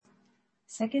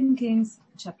2 Kings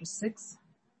chapter 6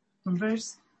 from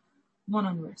verse 1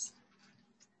 onwards.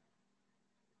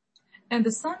 And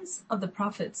the sons of the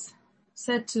prophets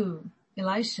said to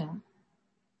Elisha,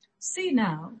 "See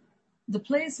now, the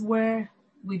place where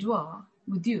we dwell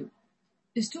with you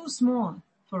is too small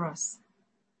for us.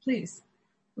 Please,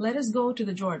 let us go to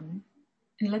the Jordan,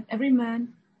 and let every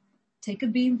man take a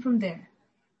beam from there,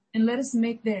 and let us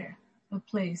make there a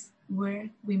place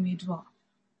where we may dwell."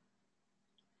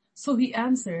 So he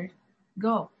answered,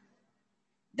 "Go."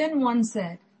 Then one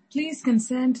said, "Please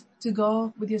consent to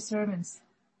go with your servants."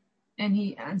 And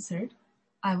he answered,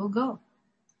 "I will go."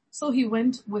 So he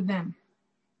went with them.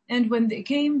 And when they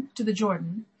came to the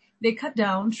Jordan, they cut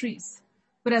down trees.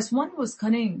 But as one was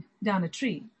cutting down a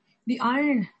tree, the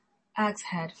iron axe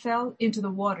head fell into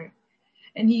the water.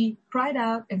 And he cried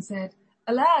out and said,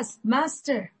 "Alas,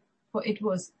 master," for it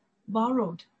was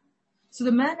borrowed. So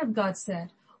the man of God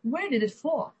said, "Where did it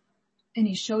fall?" And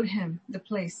he showed him the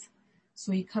place.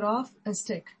 So he cut off a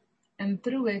stick and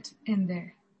threw it in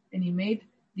there, and he made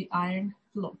the iron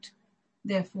float.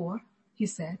 Therefore, he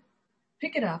said,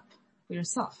 "Pick it up for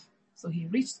yourself." So he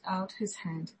reached out his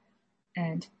hand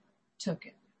and took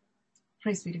it.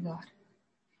 Praise be to God.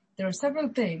 There are several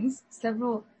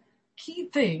key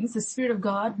things the Spirit of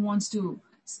God wants to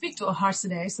speak to our hearts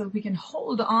today so we can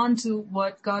hold on to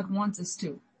what God wants us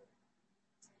to.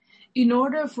 In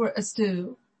order for us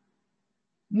to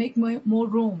make more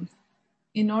room,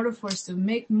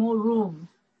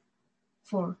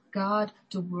 for God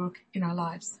to work in our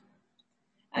lives.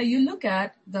 You look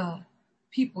at the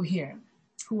people here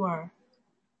who are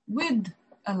with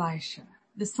Elisha.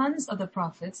 The sons of the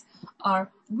prophets are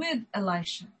with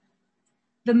Elisha.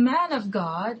 The man of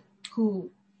God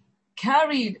who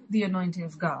carried the anointing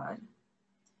of God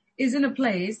is in a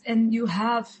place, and you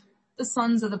have the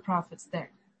sons of the prophets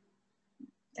there,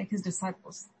 like his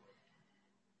disciples,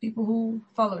 people who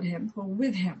followed him, who were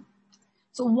with him.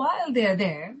 So while they're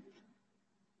there,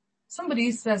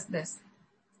 somebody says this.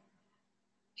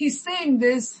 He's saying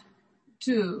this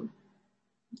to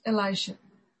Elisha.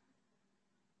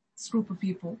 This group of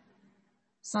people,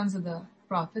 sons of the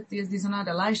prophet. These are not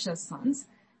Elisha's sons,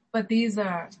 but these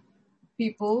are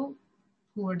people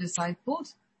who were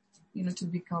discipled, to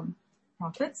become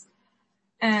prophets.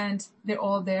 And they're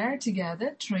all there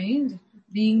together,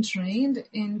 being trained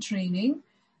in training.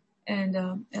 And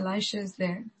Elisha is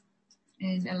there.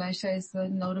 And Elisha is a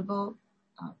notable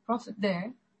prophet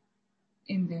there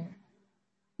in their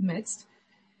midst.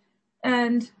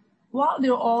 And while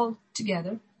they're all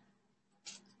together,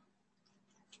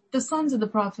 the sons of the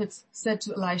prophets said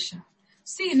to Elisha,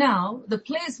 "See now, the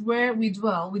place where we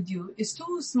dwell with you is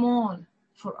too small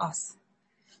for us."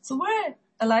 So where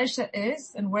Elisha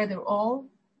is and where they're all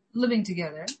living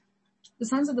together, the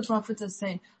sons of the prophets are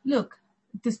saying, "Look,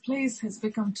 this place has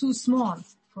become too small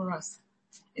for us."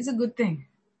 It's a good thing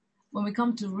when we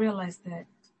come to realize that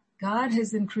God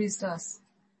has increased us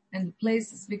and the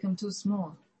place has become too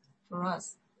small for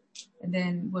us. And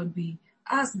then when we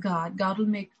ask God, God will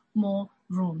make more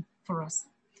room for us.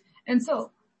 And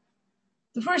so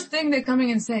the first thing they're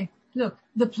coming and saying, "Look,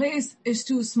 the place is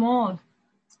too small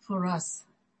for us.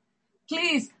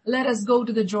 Please let us go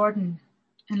to the Jordan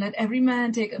and let every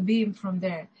man take a beam from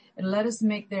there and let us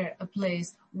make there a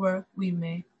place where we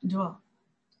may dwell."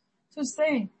 So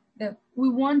saying that we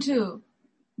want to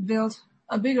build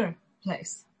a bigger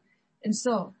place. And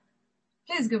so,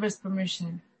 please give us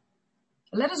permission.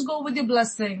 Let us go with your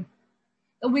blessing.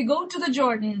 And we go to the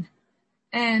Jordan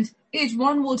and each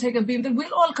one will take a beam that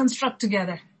we'll all construct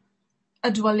together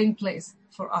a dwelling place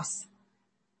for us.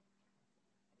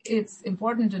 It's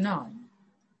important to know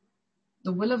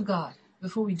the will of God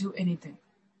before we do anything.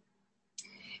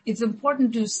 It's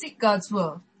important to seek God's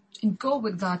will and go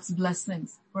with God's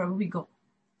blessings wherever we go.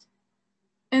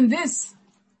 And this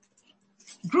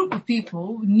group of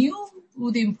people knew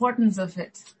the importance of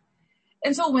it.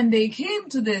 And so when they came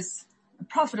to this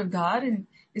prophet of God and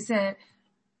they said,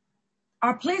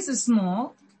 "Our place is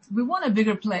small, we want a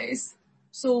bigger place,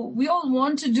 so we all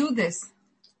want to do this.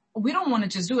 We don't want to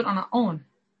just do it on our own.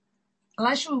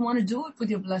 Elisha, we want to do it with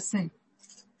your blessing.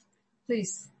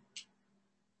 Please,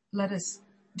 let us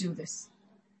do this."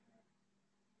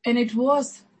 And it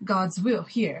was God's will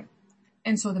here.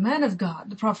 And so the man of God,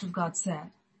 the prophet of God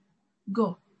said,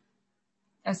 "Go."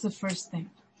 That's the first thing.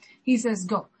 He says,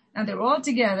 "Go." And they're all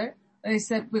together. They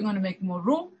said, "We're going to make more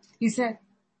room." He said,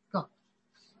 "Go."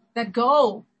 That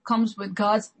go comes with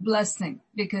God's blessing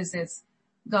because it's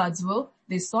God's will.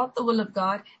 They sought the will of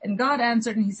God and God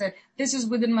answered and he said, "This is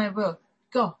within my will.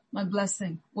 Go. My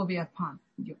blessing will be upon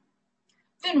you."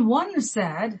 Then one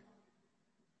said,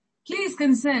 please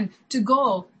consent to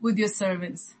go with your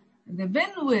servants. And they've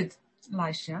been with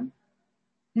Elisha.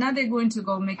 Now they're going to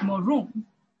go make more room.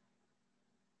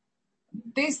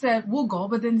 They said, we'll go,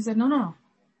 but then he said, no.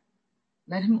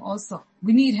 Let him also.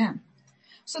 We need him.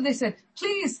 So they said,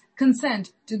 please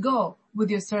consent to go with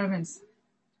your servants.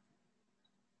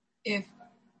 If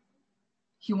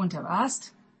he wouldn't have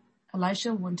asked,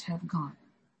 Elisha wouldn't have gone.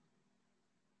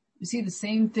 You see the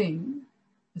same thing,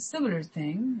 a similar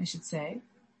thing, I should say,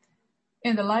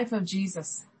 in the life of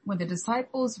Jesus. When the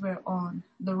disciples were on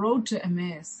the road to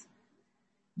Emmaus,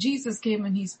 Jesus came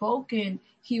and he spoke, and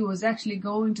he was actually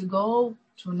going to go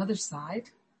to another side.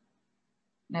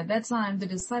 And at that time, the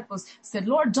disciples said,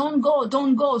 Lord, don't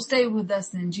go, stay with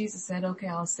us. And Jesus said, okay,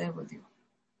 I'll stay with you.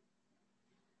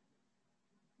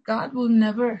 God will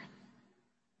never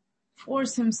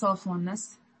force himself on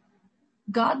us.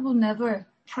 God will never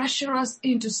pressure us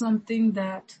into something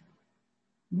that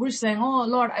we're saying, oh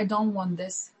Lord, I don't want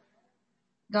this.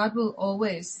 God will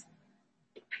always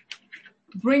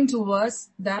bring to us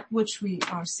that which we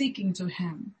are seeking to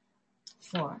him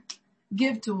for.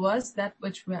 Give to us that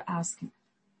which we're asking.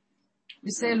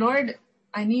 We say, Lord,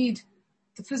 I need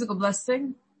the physical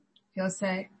blessing. He'll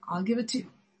say, I'll give it to you.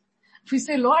 If we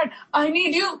say, Lord, I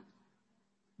need you,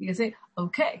 he'll say,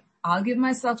 okay, I'll give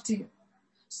myself to you.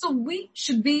 So we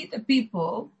should be the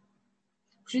people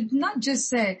who should not just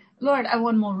say, Lord, I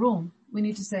want more room. We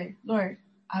need to say, Lord,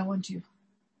 I want you.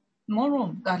 More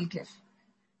room, God will give.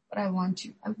 But I want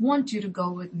you. I want you to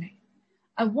go with me.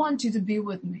 I want you to be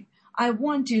with me. I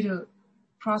want you to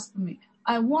prosper me.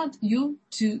 I want you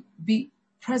to be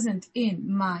present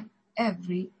in my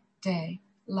everyday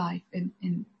life and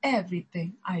in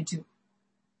everything I do.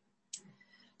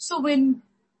 So when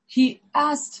he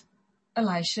asked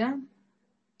Elisha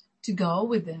to go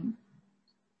with him,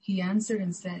 he answered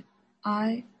and said,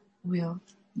 I will.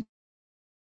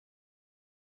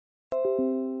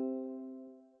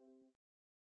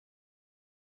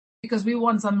 Because we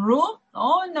want some room?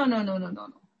 Oh, no.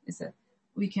 He said,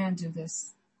 we can't do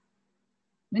this.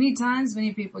 Many times,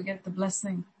 many people get the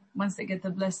blessing. Once they get the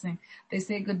blessing, they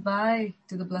say goodbye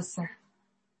to the blesser.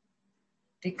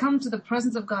 They come to the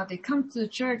presence of God. They come to the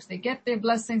church. They get their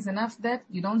blessings, and after that,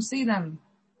 you don't see them.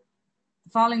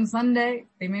 The following Sunday,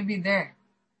 they may be there.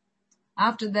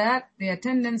 After that, the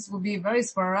attendance will be very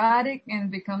sporadic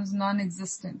and becomes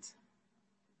non-existent.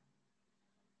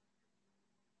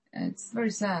 And it's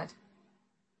very sad.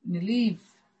 You leave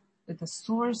with the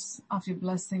source of your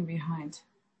blessing behind.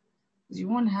 You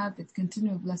won't have that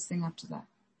continual blessing after that.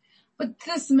 But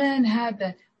this man had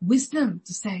that wisdom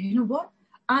to say, you know what?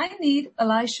 I need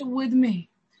Elisha with me.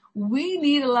 We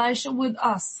need Elisha with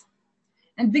us.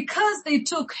 And because they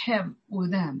took him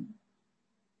with them,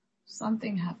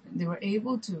 something happened. They were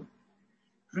able to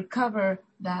recover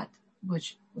that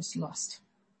which was lost.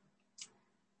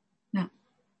 Now,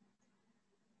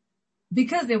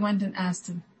 because they went and asked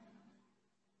him,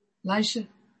 Elisha,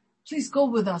 please go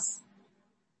with us.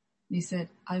 He said,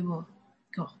 I will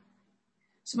go.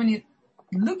 So when you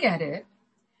look at it,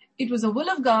 it was the will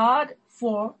of God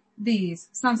for these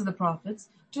sons of the prophets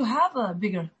to have a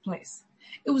bigger place.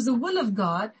 It was the will of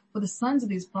God for the sons of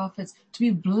these prophets to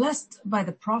be blessed by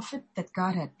the prophet that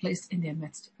God had placed in their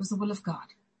midst. It was the will of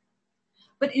God.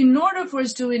 But in order for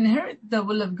us to inherit the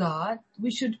will of God,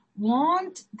 we should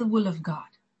want the will of God.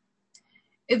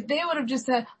 If they would have just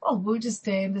said, oh, we'll just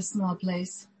stay in this small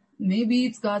place. Maybe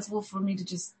it's God's will for me to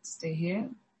just stay here.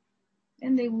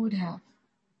 And they would have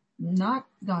not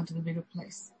gone to the bigger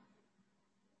place.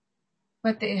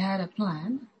 But they had a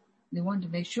plan. They wanted to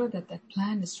make sure that that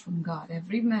plan is from God.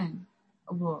 Every man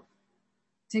will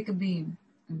take a beam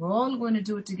and we're all going to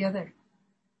do it together.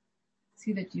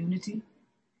 See that unity?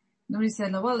 Nobody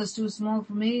said, well, it's too small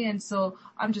for me and so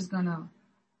I'm just going to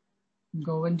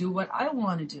go and do what I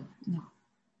want to do. No.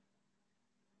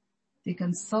 They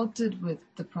consulted with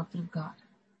the prophet of God.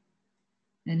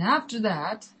 And after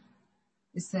that,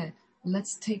 they said,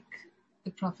 let's take the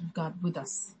prophet of God with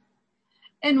us.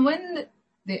 And when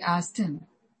they asked him,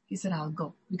 he said, I'll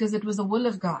go. Because it was the will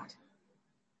of God.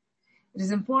 It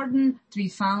is important to be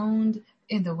found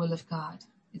in the will of God.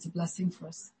 It's a blessing for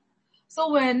us.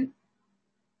 So when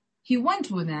he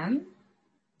went with them,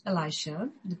 Elisha,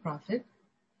 the prophet,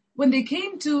 when they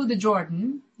came to the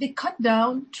Jordan, they cut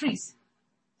down trees.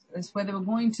 That's where they were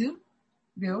going to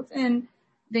build, and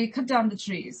they cut down the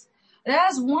trees. And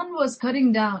as one was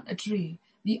cutting down a tree,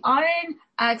 the iron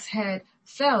axe head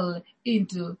fell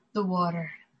into the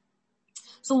water.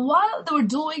 So while they were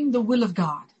doing the will of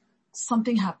God,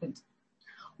 something happened.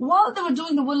 While they were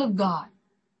doing the will of God,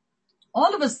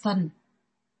 all of a sudden,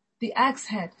 the axe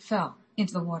head fell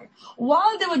into the water.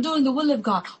 While they were doing the will of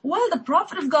God, while the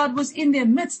prophet of God was in their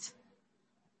midst,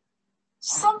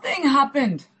 something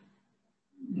happened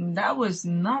that was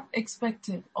not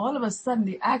expected. All of a sudden,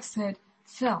 the axe head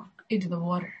fell into the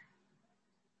water.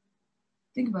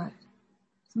 Think about it.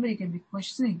 Somebody can be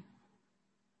questioning,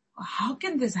 how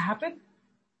can this happen?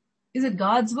 Is it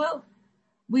God's will?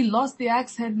 We lost the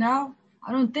axe head now.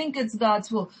 I don't think it's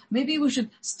God's will. Maybe we should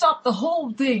stop the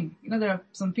whole thing. There are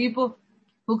some people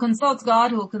who consult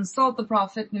God, who consult the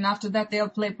prophet, and after that they'll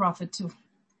play prophet too.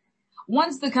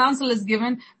 Once the counsel is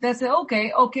given, they'll say,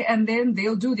 okay, and then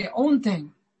they'll do their own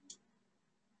thing.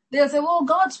 They'll say, well,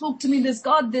 God spoke to me this,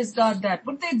 God that.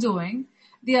 What they're doing,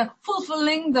 they are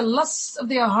fulfilling the lusts of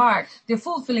their heart. They're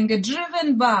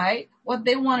driven by what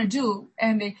they want to do,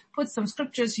 and they put some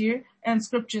scriptures here and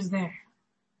scriptures there.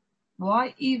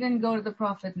 Why even go to the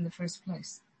prophet in the first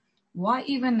place? Why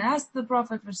even ask the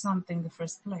prophet for something in the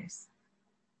first place?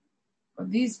 But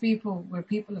these people were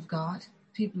people of God,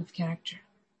 people of character.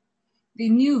 They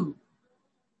knew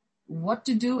what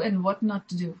to do and what not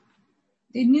to do.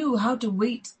 They knew how to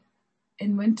wait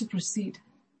and when to proceed.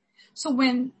 So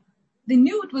when they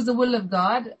knew it was the will of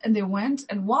God and they went,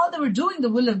 and while they were doing the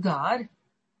will of God,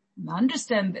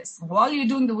 understand this, while you're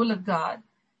doing the will of God,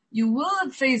 you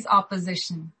will face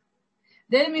opposition.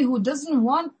 The enemy who doesn't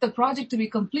want the project to be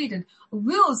completed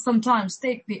will sometimes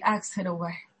take the axe head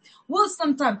away, will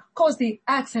sometimes cause the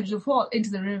axe head to fall into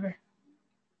the river.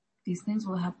 These things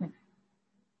will happen.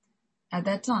 At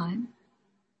that time,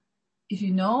 if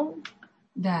you know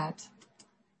that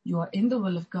you are in the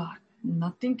will of God,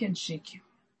 nothing can shake you.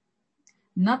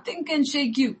 Nothing can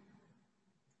shake you.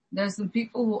 There are some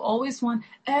people who always want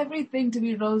everything to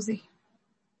be rosy.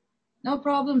 No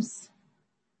problems.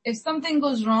 If something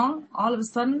goes wrong, all of a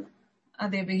sudden,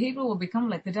 their behavior will become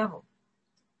like the devil.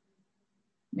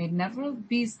 May it never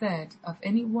be said of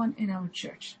anyone in our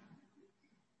church.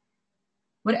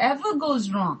 Whatever goes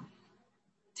wrong,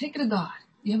 take it to God.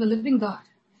 You have a living God.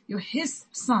 You're His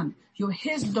son. You're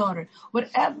His daughter.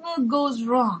 Whatever goes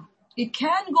wrong, it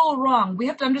can go wrong. We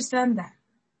have to understand that.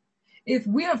 If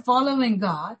we are following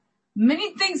God,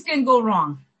 many things can go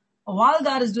wrong. While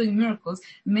God is doing miracles,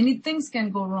 many things can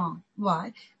go wrong.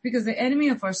 Why? Because the enemy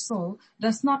of our soul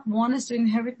does not want us to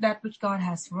inherit that which God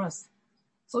has for us.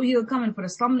 So he'll come and put a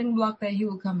stumbling block there. He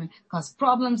will come and cause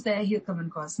problems there. He'll come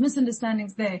and cause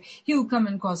misunderstandings there. He'll come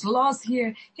and cause loss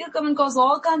here. He'll come and cause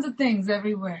all kinds of things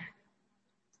everywhere.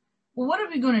 Well, what are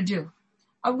we going to do?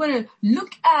 Are we going to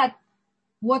look at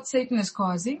what Satan is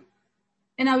causing?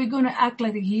 And are we going to act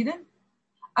like a heathen?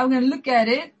 Are we going to look at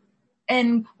it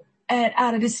and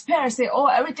out of despair say, oh,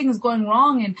 everything is going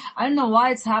wrong and I don't know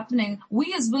why it's happening?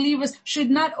 We as believers should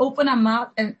not open our mouth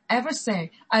and ever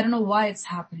say, I don't know why it's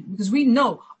happening, because we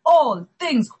know all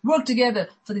things work together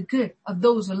for the good of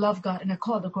those who love God and are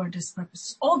called according to His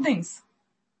purposes. All things.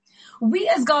 We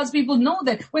as God's people know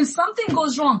that when something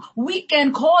goes wrong, we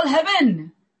can call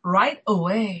heaven right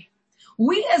away.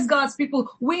 We as God's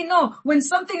people, we know when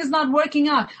something is not working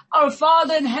out, our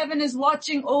Father in heaven is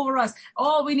watching over us.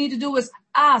 All we need to do is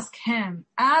ask Him.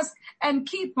 Ask and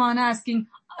keep on asking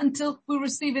until we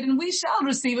receive it, and we shall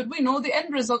receive it. We know the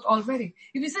end result already.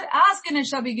 If He said ask and it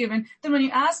shall be given, then when you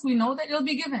ask, we know that it'll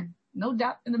be given. No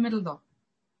doubt in the middle though.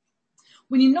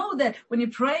 When you know that, when you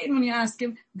pray and when you ask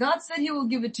Him, God said He will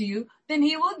give it to you, then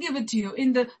He will give it to you.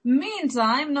 In the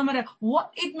meantime, no matter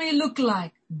what it may look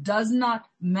like, does not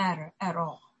matter at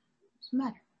all. It doesn't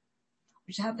matter.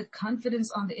 We should have the confidence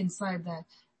on the inside that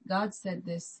God said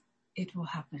this, it will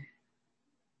happen.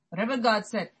 Whatever God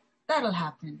said, that'll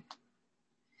happen.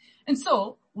 And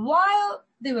so, while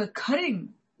they were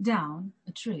cutting down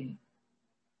a tree,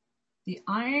 the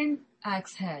iron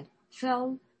axe head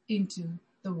fell into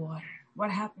the water. What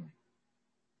happened?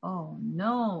 Oh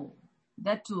no,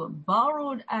 that to a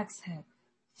borrowed axe head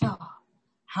fell.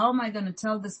 How am I going to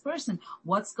tell this person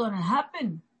what's going to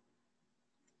happen?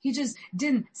 He just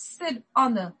didn't sit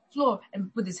on the floor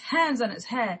and put his hands on his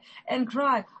head and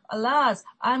cry, alas,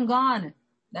 I'm gone.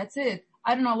 That's it.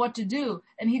 I don't know what to do.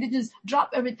 And he didn't just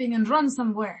drop everything and run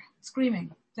somewhere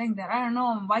screaming, saying that, I don't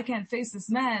know, I can't face this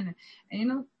man.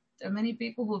 And there are many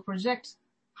people who will project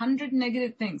 100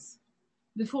 negative things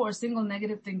before a single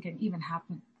negative thing can even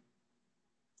happen.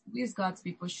 We as God's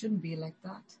people shouldn't be like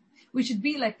that. We should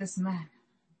be like this man.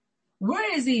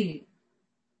 Where is he?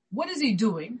 What is he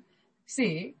doing?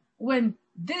 See, when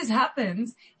this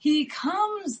happens, he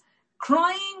comes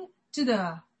crying to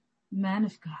the man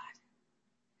of God.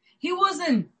 He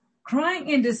wasn't crying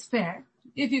in despair.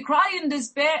 If you cry in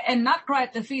despair and not cry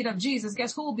at the feet of Jesus,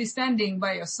 guess who will be standing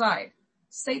by your side?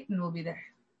 Satan will be there.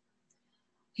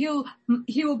 He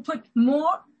will put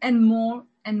more and more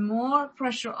and more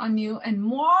pressure on you and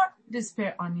more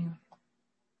despair on you.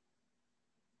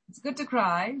 It's good to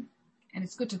cry, and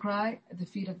it's good to cry at the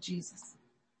feet of Jesus.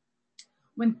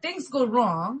 When things go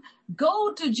wrong,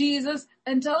 go to Jesus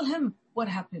and tell him what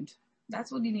happened.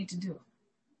 That's what you need to do.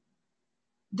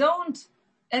 Don't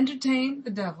entertain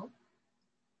the devil,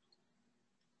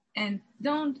 and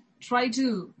don't try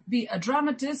to be a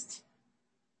dramatist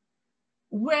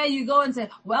where you go and say,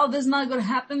 well, this is not going to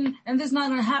happen and this is not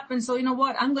going to happen. So you know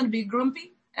what? I'm going to be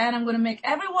grumpy and I'm going to make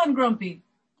everyone grumpy.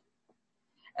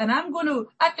 And I'm going to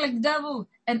act like the devil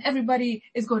and everybody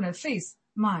is going to face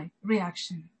my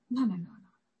reaction. No.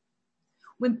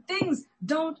 When things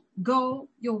don't go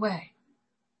your way,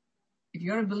 if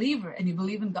you're a believer and you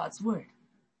believe in God's word,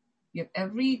 you have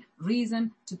every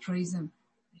reason to praise him.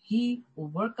 He will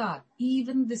work out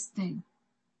even this thing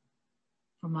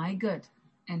for my good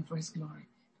and for his glory.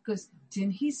 Because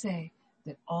didn't he say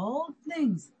that all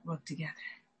things work together?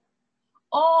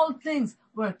 All things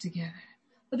work together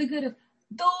for the good of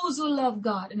those who love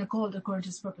God and are called according to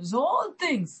his purpose. All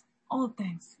things.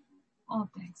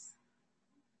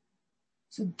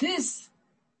 So this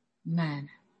man,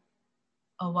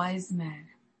 a wise man,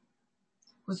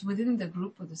 was within the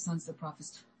group of the sons of the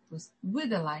prophets, was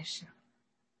with Elisha.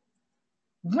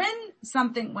 When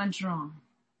something went wrong,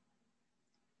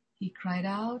 he cried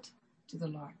out to the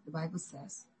Lord. The Bible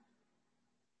says,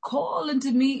 call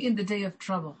unto me in the day of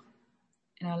trouble,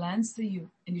 and I'll answer you,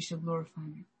 and you shall glorify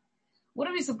me. What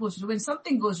are we supposed to do when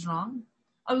something goes wrong?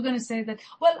 Are we going to say that,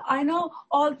 well, I know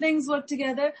all things work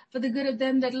together for the good of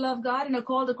them that love God and are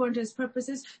called according to his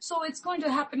purposes, so it's going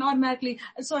to happen automatically,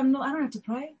 and so I don't have to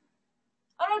pray.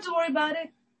 I don't have to worry about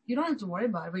it. You don't have to worry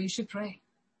about it, but you should pray.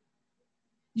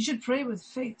 You should pray with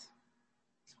faith.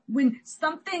 When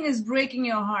something is breaking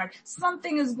your heart,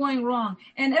 something is going wrong,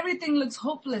 and everything looks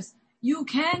hopeless, you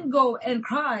can go and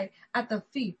cry at the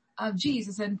feet of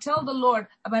Jesus and tell the Lord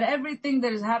about everything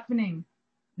that is happening,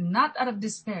 not out of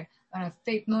despair, but out of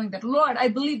faith, knowing that, Lord, I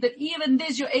believe that even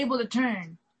this you're able to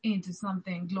turn into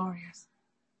something glorious.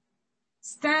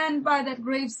 Stand by that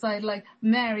graveside like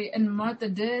Mary and Martha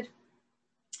did,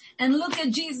 and look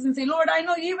at Jesus and say, Lord, I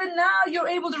know even now you're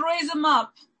able to raise him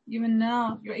up. Even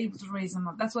now you're able to raise him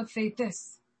up. That's what faith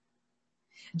is.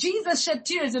 Jesus shed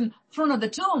tears in front of the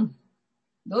tomb.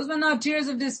 Those were not tears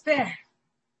of despair.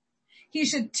 He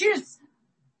shed tears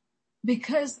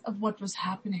because of what was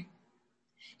happening.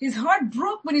 His heart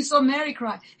broke when he saw Mary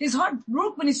cry. His heart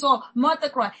broke when he saw Martha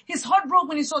cry. His heart broke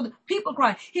when he saw the people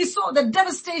cry. He saw the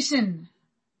devastation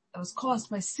that was caused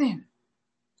by sin,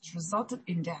 which resulted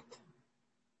in death.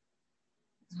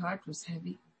 His heart was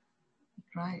heavy. He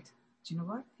cried. Do you know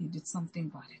what? He did something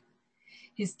about it.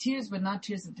 His tears were not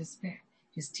tears of despair.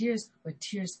 His tears were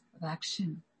tears of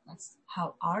action. That's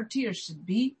how our tears should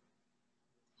be.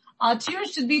 Our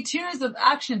tears should be tears of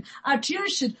action. Our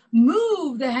tears should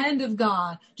move the hand of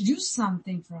God to do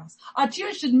something for us. Our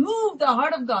tears should move the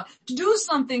heart of God to do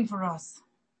something for us.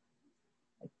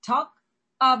 Talk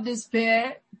of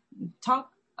despair,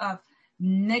 talk of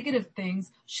negative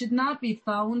things should not be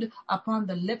found upon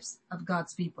the lips of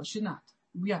God's people. Should not.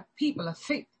 We are people of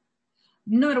faith.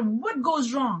 No matter what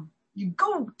goes wrong, you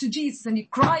go to Jesus and you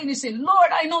cry and you say, Lord,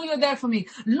 I know you're there for me.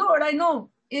 Lord, I know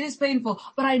it is painful,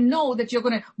 but I know that you're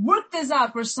going to work this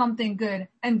out for something good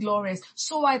and glorious.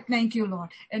 So I thank you, Lord,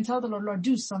 and tell the Lord, Lord,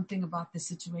 do something about this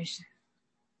situation.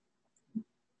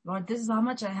 Lord, this is how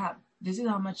much I have. This is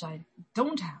how much I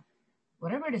don't have.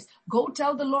 Whatever it is, go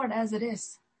tell the Lord as it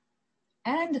is.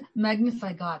 And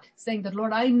magnify God, saying that,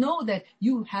 Lord, I know that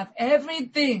you have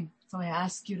everything. So I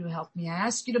ask you to help me. I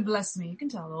ask you to bless me. You can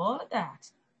tell all of that.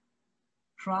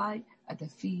 Cry at the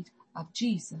feet of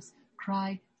Jesus.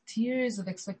 Cry tears of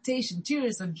expectation,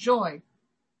 tears of joy.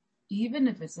 Even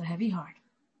if it's a heavy heart,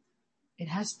 it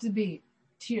has to be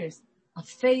tears of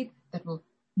faith that will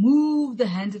move the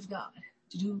hand of God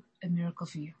to do a miracle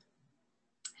for you.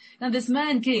 Now this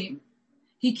man came.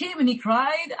 He came and he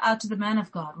cried out to the man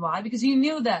of God. Why? Because he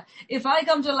knew that if I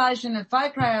come to Elisha and if I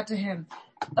cry out to him,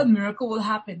 a miracle will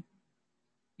happen.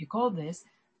 You call this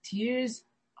tears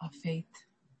of faith.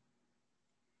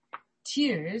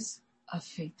 Tears of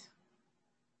faith.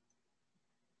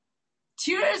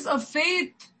 Tears of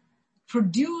faith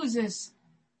produces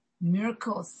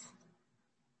miracles.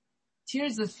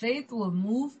 Tears of faith will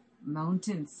move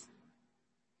mountains.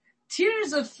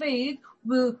 Tears of faith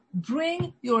will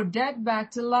bring your dead back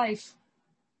to life.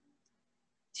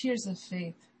 Tears of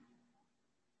faith.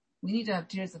 We need to have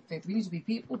tears of faith. We need to be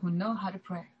people who know how to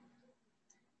pray.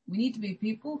 We need to be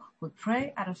people who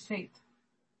pray out of faith.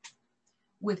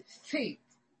 With faith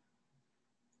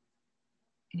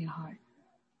in your heart,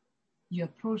 you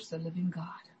approach the living God.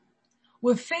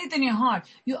 with faith in your heart,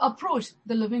 you approach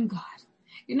the living God.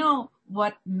 You know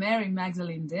what Mary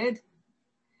Magdalene did?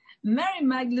 Mary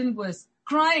Magdalene was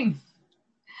crying.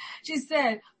 She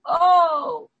said,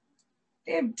 "Oh,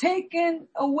 they've taken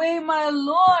away my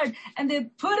Lord and they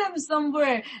put him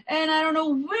somewhere and I don't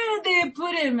know where they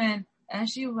put him." And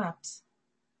she wept.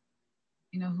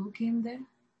 You know who came there?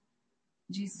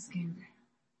 Jesus came there.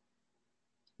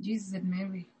 Jesus said,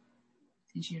 "Mary,"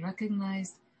 and she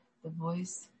recognized the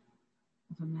voice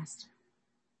of a master.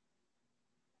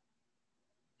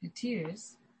 Her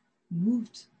tears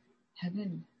moved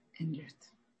heaven and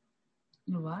earth.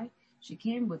 You know why? She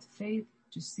came with faith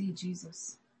to see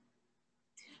Jesus.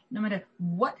 No matter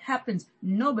what happens,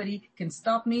 nobody can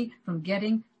stop me from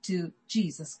getting to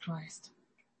Jesus Christ.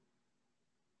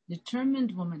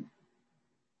 Determined woman.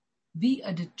 Be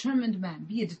a determined man.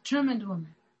 Be a determined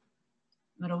woman.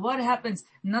 No matter what happens,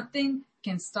 nothing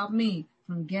can stop me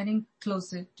from getting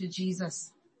closer to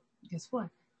Jesus. Guess what?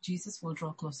 Jesus will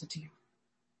draw closer to you.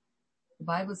 The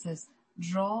Bible says,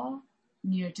 draw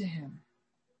near to him,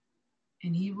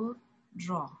 and he will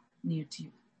draw near to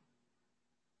you.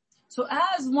 So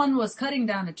as one was cutting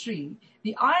down a tree,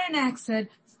 the iron axe head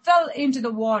fell into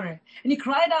the water, and he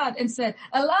cried out and said,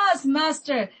 "Alas,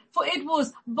 master, for it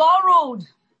was borrowed."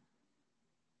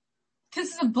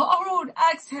 This is a borrowed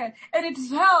axe head, and it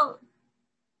fell.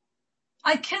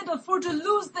 I can't afford to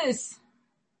lose this.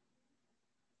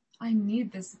 I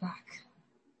need this back.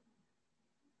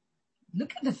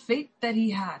 Look at the faith that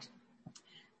he had.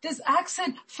 This axe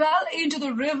head fell into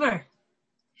the river.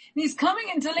 And he's coming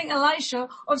and telling Elisha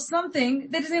of something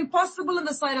that is impossible in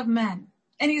the sight of man.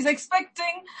 And he's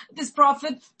expecting this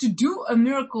prophet to do a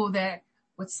miracle there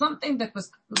with something that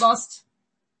was lost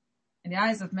in the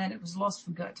eyes of men. It was lost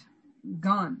for good,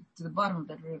 gone to the bottom of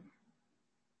that river.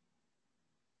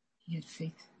 He had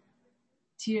faith,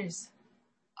 tears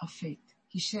of faith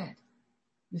he shed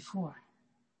before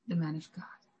the man of God.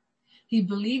 He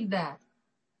believed that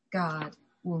God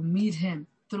will meet him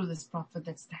through this prophet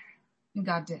that's there. And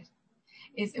God did.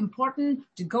 It's important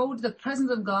to go to the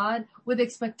presence of God with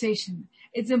expectation.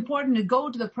 It's important to go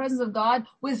to the presence of God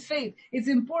with faith. It's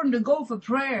important to go for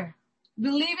prayer,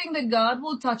 believing that God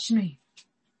will touch me.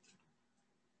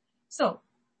 So,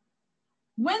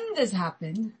 when this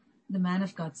happened, the man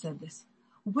of God said this,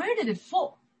 "Where did it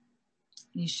fall?"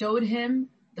 And he showed him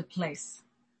the place.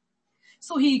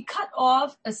 So he cut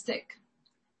off a stick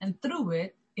and threw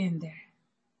it in there.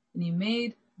 And he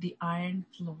made the iron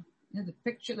floor. You know, the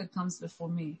picture that comes before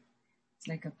me, it's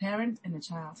like a parent and a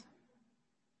child.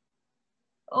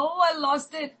 "Oh, I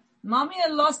lost it. Mommy, I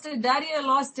lost it. Daddy, I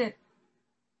lost it."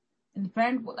 And the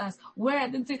parent will ask, "Where?"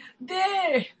 They say,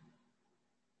 "There."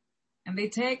 And they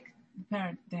take the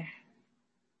parent there.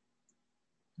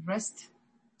 The rest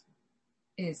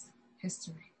is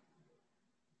history.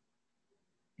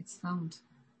 It's found.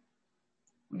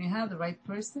 When you have the right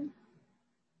person,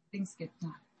 things get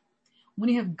done. When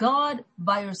you have God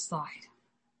by your side,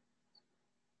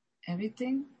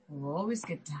 everything will always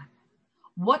get done.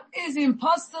 What is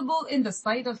impossible in the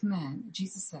sight of man,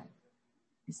 Jesus said,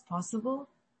 is possible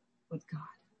with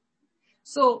God.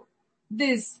 So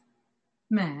this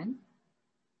man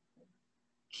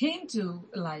came to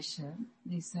Elisha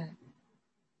and he said,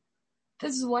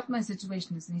 "This is what my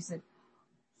situation is." And he said,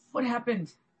 "What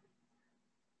happened?"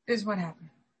 "This is what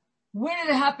happened." "Where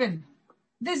did it happen?"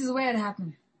 "This is where it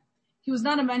happened." He was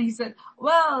not a man. He said,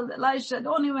 "Well, Elisha,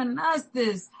 don't even ask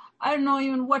this. I don't know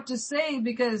even what to say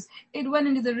because it went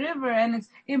into the river and it's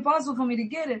impossible for me to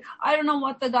get it. I don't know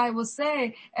what the guy will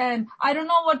say and I don't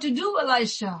know what to do,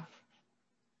 Elisha.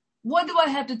 What do I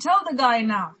have to tell the guy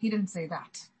now?" He didn't say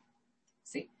that.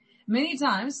 See, many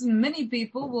times, many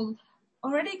people will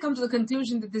already come to the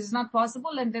conclusion that this is not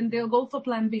possible and then they'll go for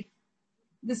plan B.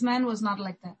 This man was not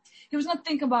like that. He was not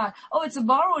thinking about, "Oh, it's a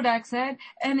borrowed axe head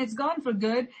and it's gone for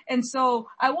good and so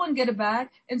I won't get it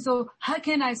back. And so how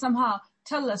can I somehow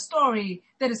tell a story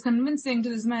that is convincing to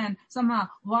this man somehow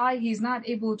why he's not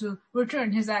able to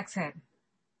return his axe head?"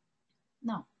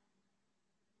 No.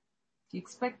 He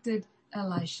expected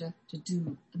Elisha to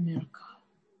do a miracle.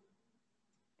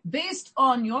 Based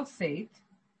on your faith,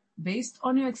 based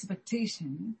on your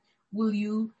expectation, will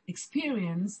you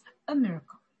experience a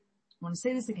miracle? I want to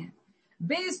say this again.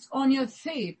 Based on your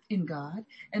faith in God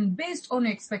and based on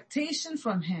your expectation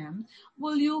from him,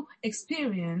 will you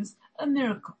experience a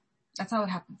miracle? That's how it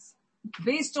happens.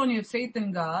 Based on your faith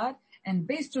in God and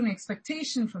based on your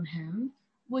expectation from him,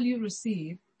 will you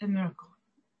receive a miracle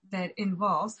that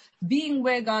involves being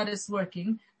where God is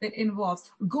working, that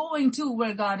involves going to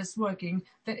where God is working,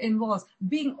 that involves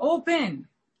being open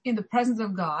in the presence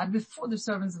of God, before the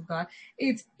servants of God,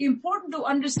 it's important to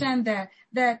understand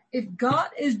that if God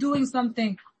is doing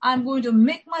something, I'm going to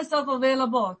make myself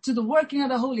available to the working of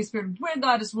the Holy Spirit, where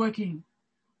God is working.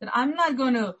 That I'm not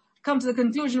going to come to the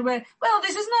conclusion where, well,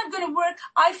 this is not going to work.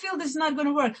 I feel this is not going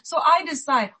to work. So I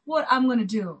decide what I'm going to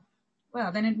do.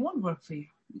 Well, then it won't work for you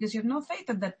because you have no faith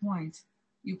at that point.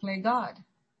 You play God.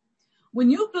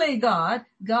 When you play God,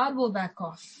 God will back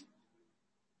off.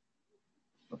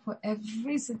 But for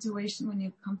every situation when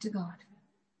you come to God,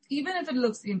 even if it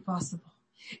looks impossible,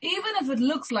 even if it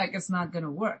looks like it's not going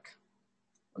to work,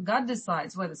 God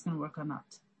decides whether it's going to work or not.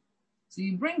 So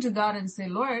you bring to God and say,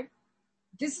 Lord,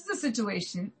 this is the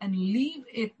situation, and leave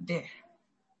it there,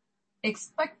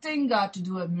 expecting God to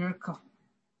do a miracle.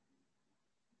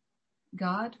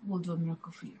 God will do a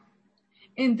miracle for you.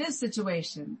 In this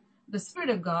situation, the Spirit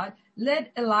of God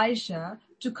led Elisha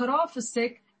to cut off a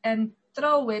stick and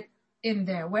throw it in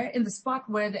there, in the spot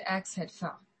where the axe head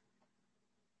fell.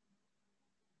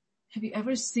 Have you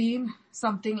ever seen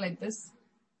something like this?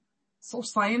 So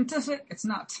scientific, it's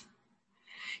not.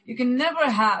 You can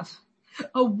never have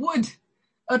a wood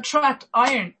attract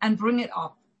iron and bring it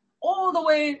up all the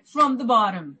way from the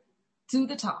bottom to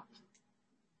the top.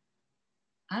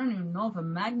 I don't even know if a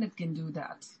magnet can do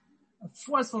that. A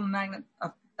forceful magnet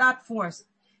of that force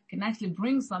can actually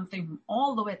bring something from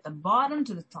all the way at the bottom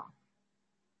to the top.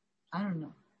 I don't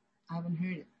know. I haven't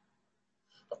heard it.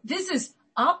 But this is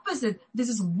opposite. This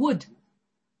is wood.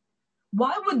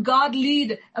 Why would God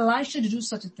lead Elisha to do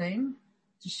such a thing?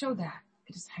 To show that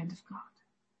it is the hand of God.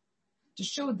 To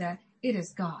show that it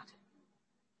is God.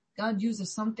 God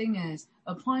uses something as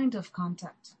a point of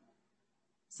contact.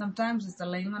 Sometimes it's the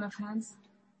laying on of hands.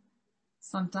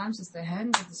 Sometimes it's the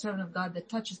hand of the servant of God that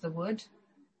touches the wood.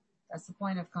 That's the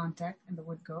point of contact, and the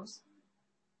wood goes.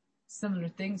 Similar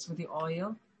things with the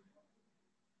oil,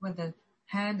 where the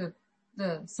hand of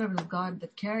the servant of God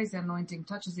that carries the anointing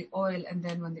touches the oil, and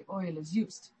then when the oil is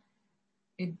used,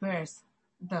 it bears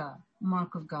the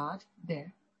mark of God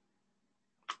there.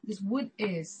 This wood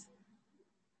is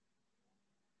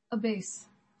a base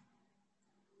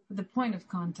for the point of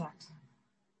contact,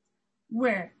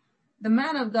 where the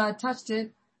man of God touched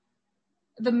it,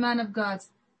 the man of God's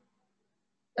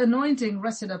anointing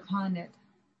rested upon it,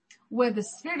 where the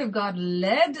Spirit of God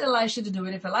led Elisha to do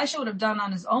it. If Elisha would have done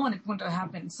on his own, it wouldn't have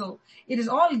happened. So it is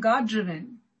all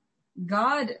God-driven,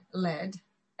 God-led,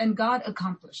 and God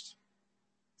accomplished.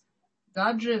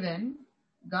 God-driven,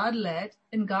 God-led,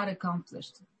 and God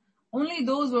accomplished. Only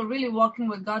those who are really walking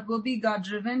with God will be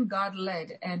God-driven,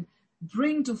 God-led, and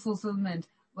bring to fulfillment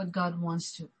what God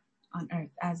wants to on earth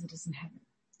as it is in heaven.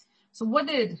 So what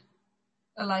did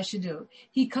Elisha do?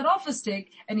 He cut off a stick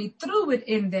and he threw it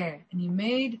in there, and he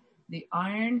made the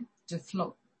iron to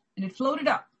float, and it floated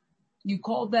up. You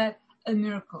call that a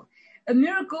miracle. A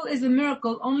miracle is a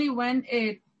miracle only when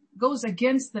it goes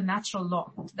against the natural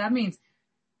law. That means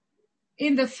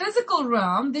in the physical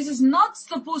realm, this is not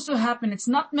supposed to happen. It's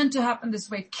not meant to happen this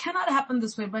way. It cannot happen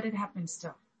this way, but it happened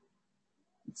still.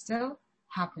 It still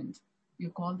happened. You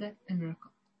call that a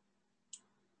miracle.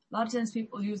 A lot of times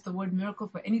people use the word miracle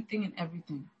for anything and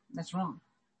everything. That's wrong.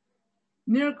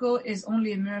 Miracle is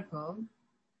only a miracle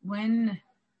when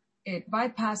it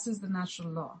bypasses the natural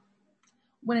law,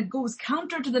 when it goes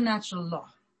counter to the natural law,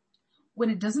 when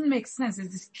it doesn't make sense.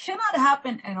 This cannot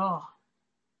happen at all,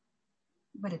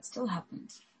 but it still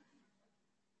happened.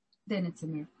 Then it's a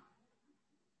miracle.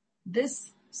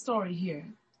 This story here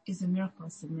is a miracle.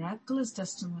 It's a miraculous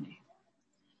testimony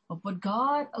of what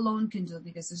God alone can do,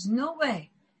 because there's no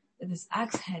way that this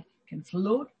axe head can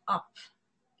float up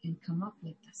and come up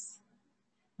like this.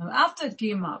 Now after it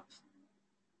came up,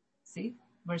 see,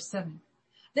 verse 7.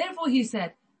 Therefore he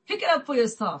said, pick it up for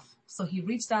yourself. So he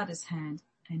reached out his hand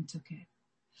and took it.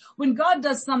 When God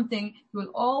does something, he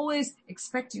will always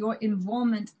expect your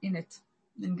involvement in it.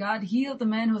 When God healed the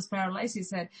man who was paralyzed, he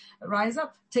said, rise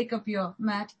up, take up your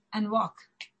mat and walk.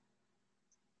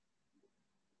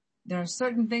 There are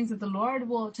certain things that the Lord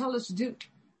will tell us to do.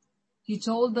 He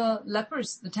told the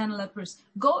lepers, the 10 lepers,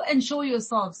 go and show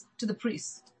yourselves to the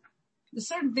priest. There's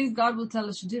certain things God will tell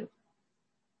us to do.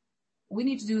 We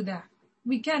need to do that.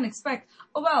 We can't expect,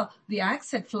 oh, well, the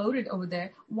axe had floated over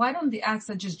there. Why don't the axe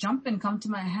just jump and come to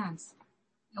my hands?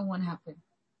 It won't happen.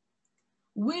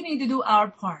 We need to do our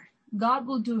part. God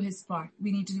will do his part.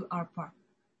 We need to do our part.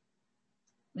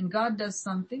 When God does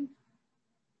something,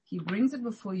 he brings it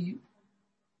before you.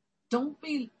 Don't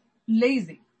be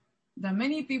lazy. There are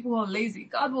many people who are lazy.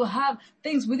 God will have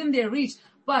things within their reach,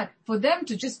 but for them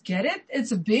to just get it,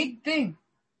 it's a big thing.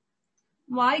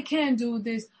 Well, I can't do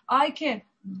this. I can't.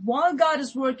 While God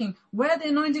is working, where the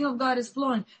anointing of God is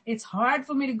flowing, it's hard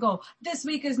for me to go. This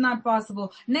week is not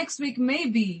possible. Next week may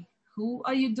be. Who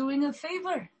are you doing a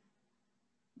favor?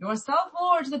 Yourself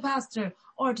or to the pastor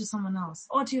or to someone else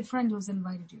or to your friend who's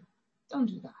invited you? Don't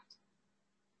do that.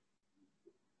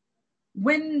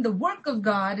 When the work of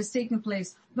God is taking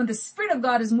place, when the Spirit of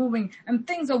God is moving and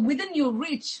things are within your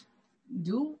reach,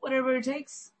 do whatever it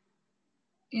takes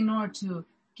in order to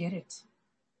get it.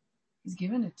 He's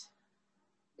given it.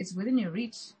 It's within your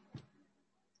reach.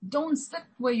 Don't sit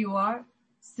where you are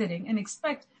sitting and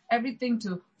expect everything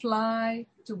to fly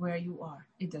to where you are.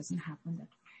 It doesn't happen that way.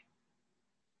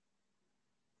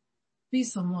 Be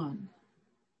someone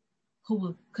who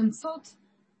will consult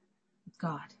with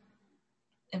God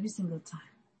every single time.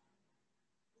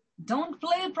 Don't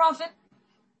play a prophet.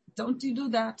 Don't you do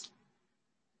that.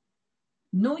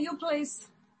 Know your place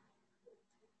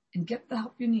and get the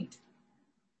help you need.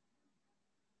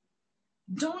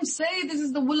 Don't say this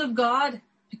is the will of God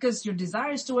because your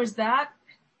desire is towards that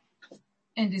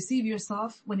and deceive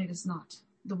yourself when it is not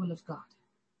the will of God.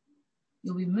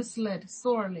 You'll be misled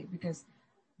sorely because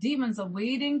demons are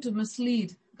waiting to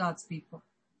mislead God's people.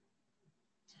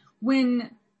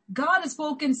 When God has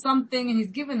spoken something and He's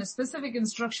given a specific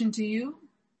instruction to you,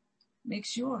 make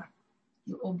sure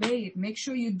you obey it. Make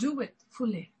sure you do it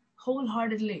fully,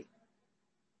 wholeheartedly.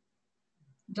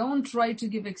 Don't try to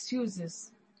give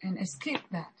excuses and escape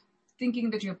that, thinking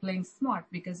that you're playing smart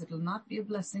because it will not be a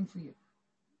blessing for you.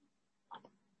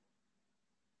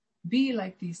 Be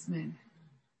like these men.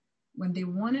 When they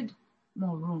wanted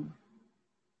more room,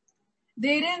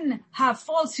 they didn't have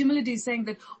false humility saying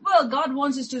that, well, God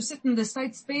wants us to sit in the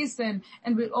tight space and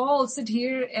we'll all sit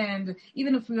here, and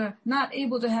even if we are not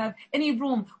able to have any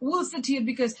room, we'll sit here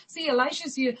because, see,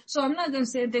 Elisha's here, so I'm not going to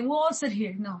say anything. We'll all sit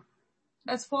here. No,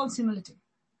 that's false humility.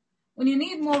 When you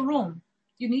need more room,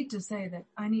 you need to say that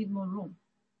I need more room.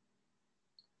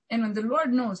 And when the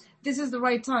Lord knows this is the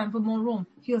right time for more room,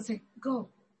 He'll say, go.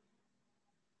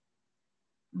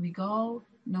 We go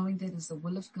knowing that it's the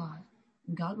will of God,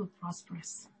 and God will prosper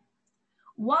us.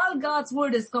 While God's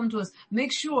word has come to us,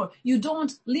 make sure you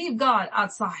don't leave God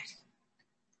outside.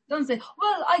 Don't say,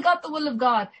 well, I got the will of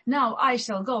God, now I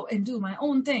shall go and do my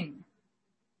own thing.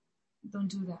 Don't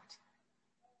do that.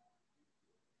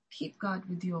 Keep God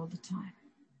with you all the time.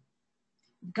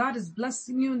 If God is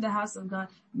blessing you in the house of God,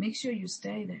 make sure you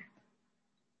stay there.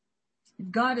 If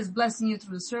God is blessing you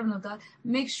through the servant of God,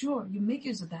 make sure you make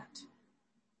use of that.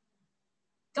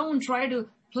 Don't try to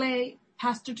play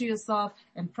pastor to yourself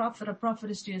and prophet or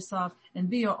prophetess to yourself and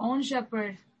be your own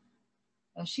shepherd.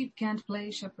 A sheep can't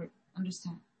play shepherd.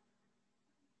 Understand?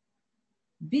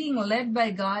 Being led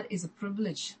by God is a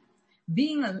privilege.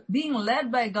 Being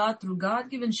led by God through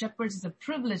God-given shepherds is a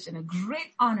privilege and a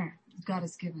great honor that God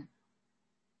has given.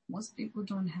 Most people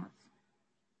don't have.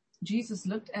 Jesus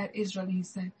looked at Israel and He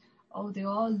said, oh, they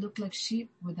all look like sheep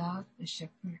without a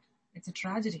shepherd. It's a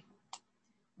tragedy.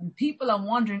 When people are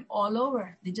wandering all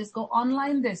over, they just go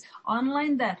online this,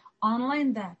 online that,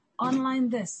 online that, online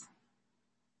this.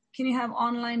 Can you have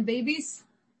online babies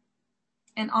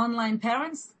and online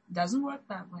parents? Doesn't work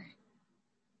that way.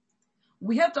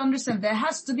 We have to understand there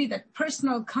has to be that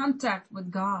personal contact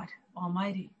with God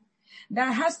Almighty.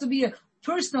 There has to be a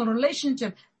personal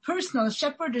relationship, personal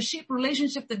shepherd to sheep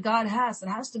relationship that God has. It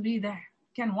has to be there.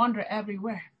 You can't wander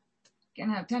everywhere. You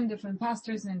can have 10 different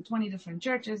pastors and 20 different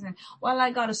churches and, well,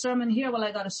 I got a sermon here, well,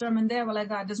 I got a sermon there, well, it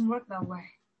doesn't work that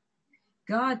way.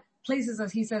 God places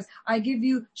us, He says, I give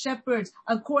you shepherds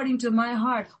according to my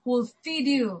heart who will feed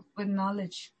you with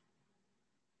knowledge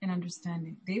and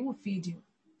understanding. They will feed you.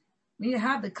 When you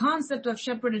have the concept of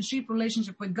shepherd and sheep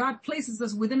relationship, where God places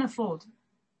us within a fold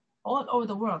all over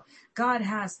the world, God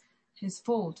has His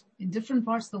fold in different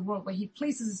parts of the world where He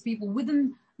places His people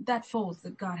within that fold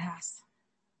that God has.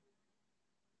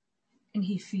 And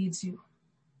He feeds you.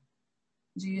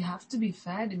 Do you have to be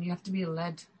fed and you have to be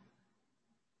led?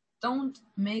 Don't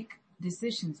make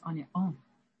decisions on your own.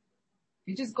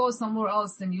 If you just go somewhere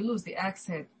else, then you lose the axe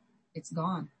head. It's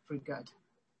gone for good.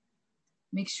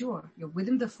 Make sure you're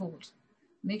within the fold.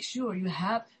 Make sure you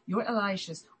have your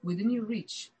Elishas within your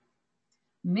reach.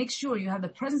 Make sure you have the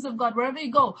presence of God wherever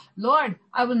you go. Lord,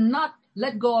 I will not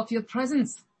let go of your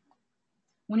presence.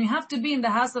 When you have to be in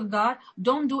the house of God,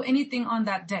 don't do anything on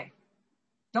that day.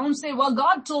 Don't say, well,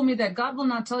 God told me that. God will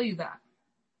not tell you that.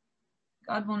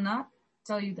 God will not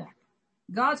tell you that.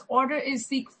 God's order is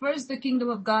seek first the kingdom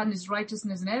of God and His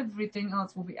righteousness, and everything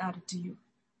else will be added to you.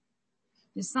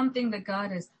 It's something that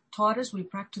God has taught us. We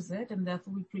practice it, and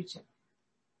therefore we preach it.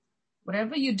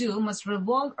 Whatever you do must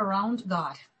revolve around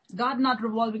God. God not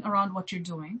revolving around what you're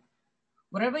doing.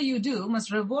 Whatever you do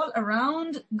must revolve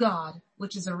around God,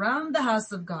 which is around the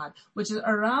house of God, which is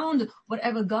around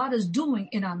whatever God is doing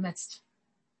in our midst.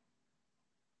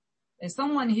 There's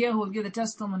someone here who will give the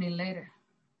testimony later.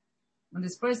 When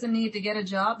this person needed to get a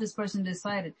job, this person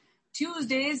decided,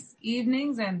 Tuesdays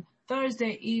evenings and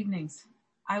Thursday evenings,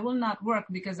 I will not work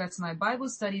because that's my Bible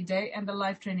study day and the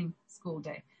life training school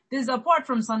day. This is apart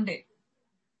from Sunday.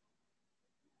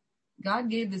 God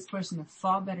gave this person a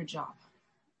far better job.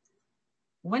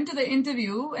 Went to the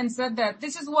interview and said that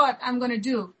this is what I'm going to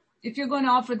do. If you're going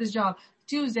to offer this job,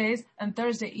 Tuesdays and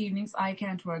Thursday evenings, I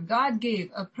can't work. God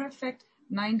gave a perfect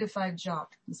 9-to-5 job.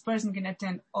 This person can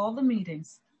attend all the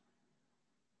meetings.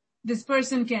 This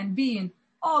person can be in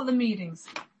all the meetings.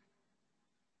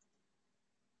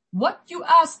 What you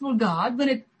ask for God, when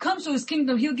it comes to His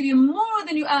kingdom, He'll give you more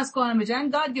than you ask or imagine.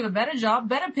 God give a better job,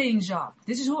 better paying job.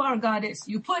 This is who our God is.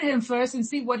 You put Him first and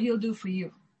see what He'll do for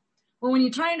you. But when you're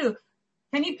trying to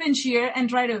penny pinch here and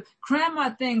try to cram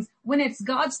our things, when it's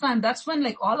God's time, that's when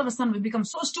like all of a sudden we become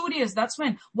so studious. That's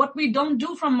when what we don't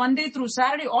do from Monday through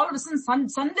Saturday, all of a sudden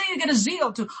Sunday you get a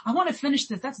zeal to, I want to finish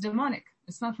this. That's demonic.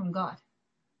 It's not from God.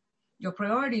 Your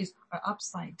priorities are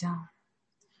upside down.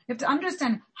 You have to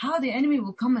understand how the enemy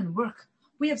will come and work.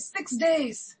 We have 6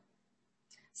 days.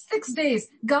 6 days.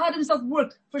 God Himself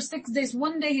worked for 6 days.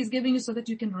 One day He's giving you so that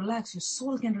you can relax. Your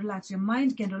soul can relax. Your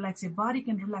mind can relax. Your body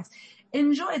can relax.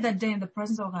 Enjoy that day in the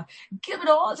presence of God. Give it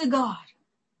all to God.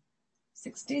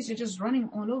 6 days you're just running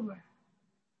all over.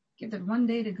 Give that one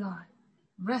day to God.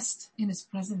 Rest in His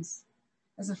presence.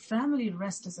 As a family,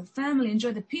 rest. As a family,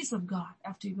 enjoy the peace of God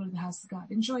after you go to the house of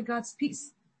God. Enjoy God's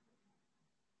peace.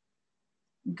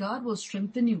 God will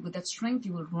strengthen you. With that strength,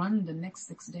 you will run the next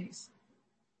 6 days.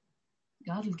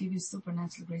 God will give you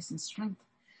supernatural grace and strength.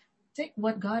 Take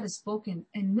what God has spoken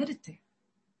and meditate.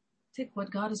 Take what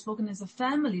God has spoken as a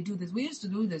family. Do this. We used to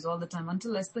do this all the time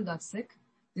until Esther got sick.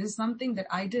 This is something that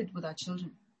I did with our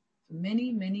children for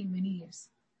many, many, many years.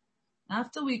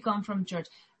 After we come from church,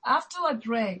 after I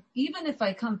pray, even if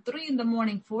I come 3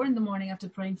 a.m, 4 a.m. after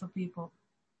praying for people,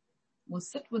 we'll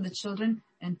sit with the children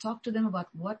and talk to them about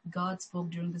what God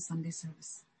spoke during the Sunday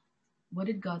service. What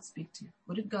did God speak to you?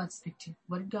 What did God speak to you?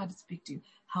 What did God speak to you?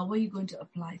 How are you going to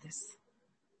apply this?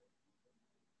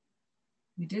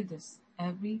 We did this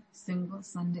every single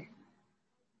Sunday.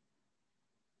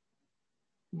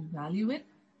 You value it,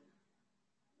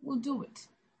 we'll do it.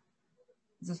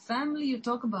 As a family, you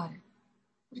talk about it.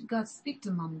 What did God speak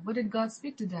to mommy? What did God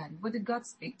speak to daddy? What did God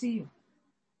speak to you?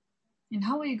 And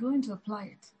how are you going to apply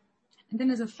it? And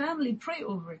then as a family, pray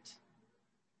over it.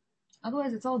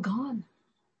 Otherwise, it's all gone.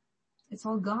 It's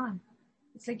all gone.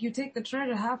 It's like you take the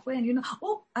treasure halfway and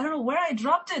I don't know where I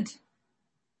dropped it.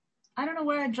 I don't know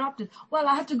where I dropped it. Well,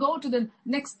 I have to go to the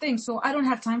next thing, so I don't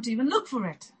have time to even look for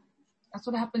it. That's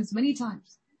what happens many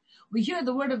times. We hear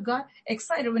the word of God,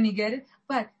 excited when you get it,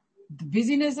 but the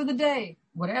busyness of the day,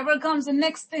 whatever comes the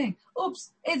next thing,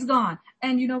 oops, it's gone.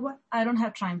 And you know what? I don't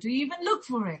have time to even look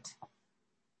for it.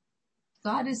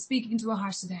 God is speaking to our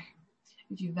hearts today.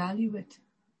 If you value it,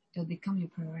 it'll become your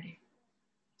priority.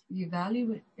 If you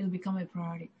value it, it'll become a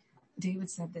priority. David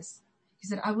said this. He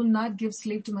said, I will not give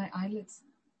sleep to my eyelids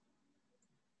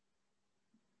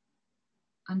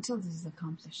until this is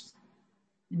accomplished.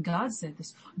 And God said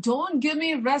this, don't give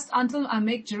me rest until I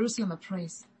make Jerusalem a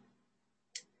praise.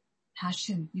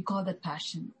 Passion, you call that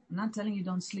passion. I'm not telling you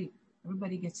don't sleep.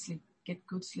 Everybody gets sleep. Get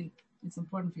good sleep. It's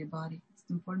important for your body. It's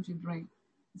important for your brain.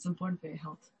 It's important for your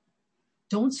health.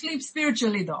 Don't sleep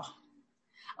spiritually though.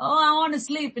 Oh, I want to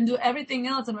sleep and do everything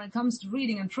else. And when it comes to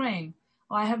reading and praying,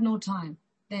 I have no time.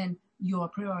 Then your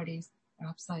priorities are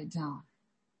upside down.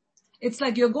 It's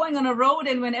like you're going on a road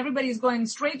and when everybody's going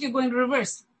straight, you're going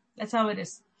reverse. That's how it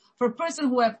is. For a person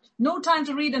who have no time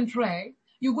to read and pray,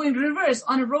 you're going reverse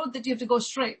on a road that you have to go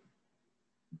straight.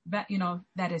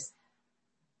 That is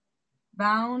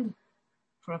bound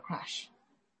for a crash.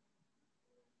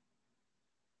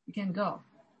 You can't go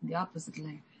in the opposite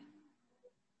lane.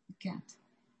 You can't.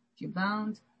 If you're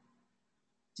bound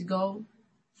to go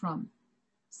from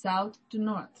south to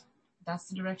north, that's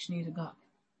the direction you need to go.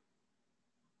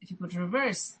 If you put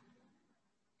reverse,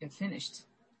 you're finished.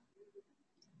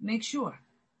 Make sure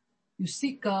you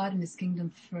seek God and His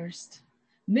kingdom first.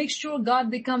 Make sure God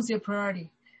becomes your priority.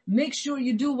 Make sure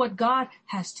you do what God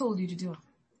has told you to do.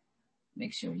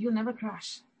 Make sure you'll never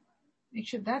crash. Make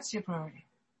sure that's your priority.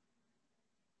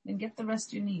 Then get the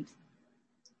rest you need.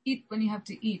 Eat when you have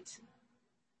to eat.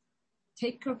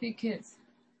 Take care of your kids.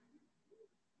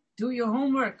 Do your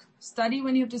homework. Study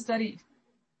when you have to study.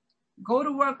 Go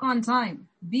to work on time.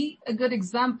 Be a good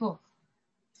example.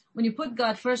 When you put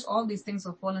God first, all these things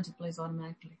will fall into place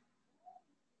automatically.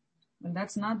 When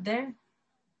that's not there,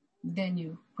 then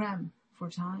you cram for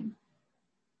time.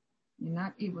 You're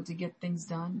not able to get things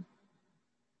done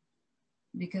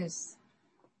because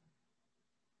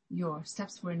your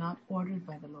steps were not ordered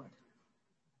by the Lord.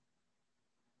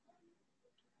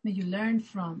 May you learn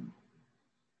from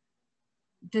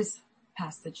this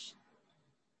passage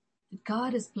that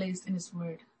God has placed in His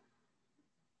Word.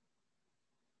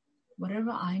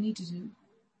 Whatever I need to do,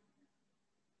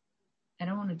 I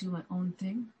don't want to do my own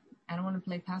thing. I don't want to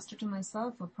play pastor to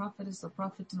myself or prophetess or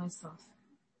prophet to myself.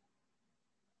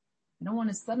 I don't want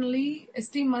to suddenly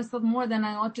esteem myself more than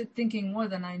I ought to, thinking more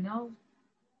than I know,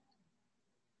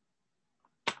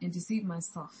 and deceive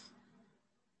myself.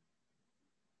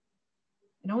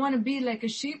 I don't want to be like a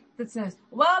sheep that says,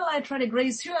 well, I try to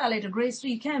graze here, I later graze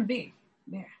here. You can't be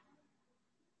there.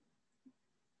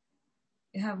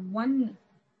 You have one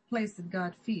place that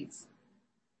God feeds.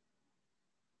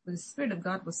 But the Spirit of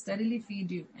God will steadily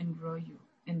feed you and grow you.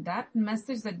 And that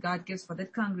message that God gives for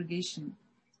that congregation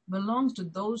belongs to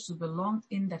those who belong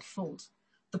in that fold.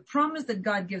 The promise that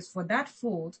God gives for that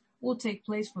fold will take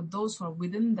place for those who are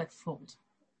within that fold.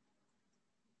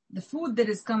 The food that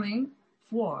is coming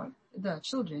for the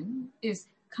children is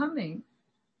coming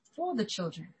for the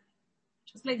children.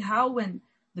 Just like how when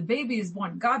the baby is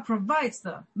born, God provides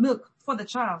the milk for the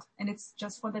child, and it's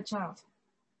just for the child.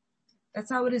 That's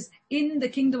how it is in the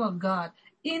kingdom of God.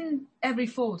 In every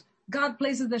fold, God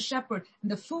places the shepherd,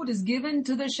 and the food is given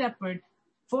to the shepherd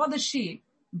for the sheep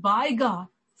by God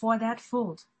for that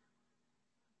fold.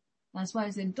 That's why I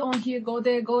said, don't here, go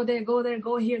there, go there, go there,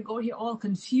 go here, all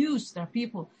confused. There are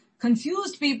people,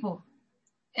 confused people,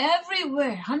 everywhere,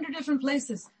 100 different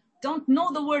places, don't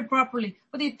know the word properly,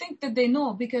 but they think that they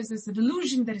know because there's a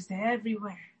delusion that is there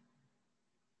everywhere.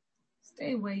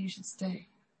 Stay where you should stay.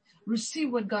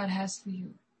 Receive what God has for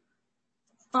you.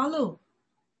 Follow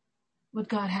what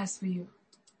God has for you.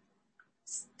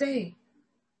 Stay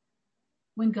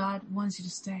when God wants you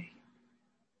to stay.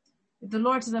 If the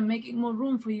Lord says, I'm making more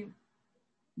room for you,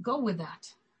 go with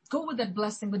that. Go with that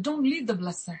blessing, but don't leave the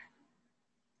blesser.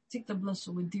 Take the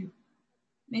blesser with you.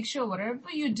 Make sure whatever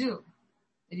you do,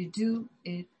 that you do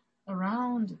it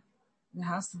around the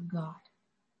house of God.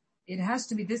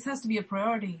 This has to be a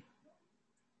priority.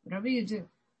 Whatever you do,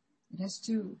 it has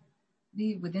to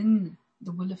be within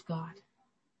the will of God.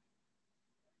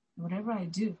 Whatever I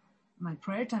do, my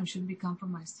prayer time shouldn't be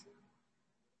compromised.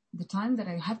 The time that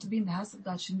I have to be in the house of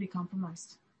God shouldn't be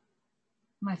compromised.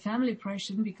 My family prayer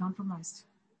shouldn't be compromised.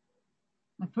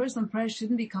 My personal prayer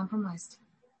shouldn't be compromised.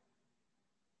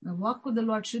 My walk with the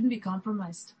Lord shouldn't be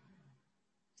compromised.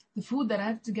 The food that I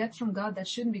have to get from God, that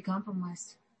shouldn't be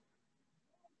compromised.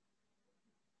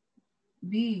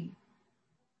 Be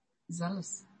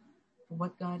zealous for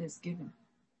what God has given.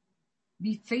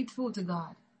 Be faithful to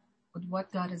God with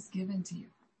what God has given to you.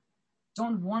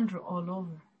 Don't wander all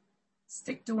over.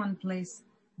 Stick to one place.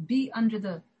 Be under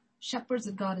the shepherds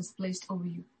that God has placed over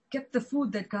you. Get the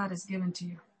food that God has given to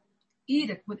you. Eat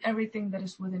it with everything that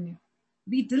is within you.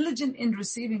 Be diligent in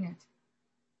receiving it.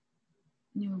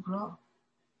 You will grow.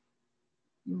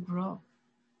 You will grow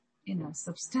in a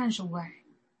substantial way.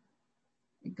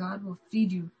 God will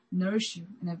feed you, nourish you.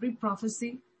 And every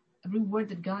prophecy, every word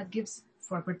that God gives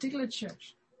for a particular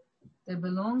church that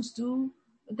belongs to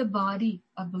the body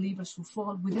of believers who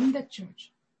fall within that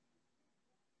church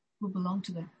will belong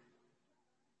to them.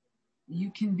 You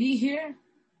can be here,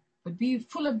 but be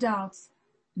full of doubts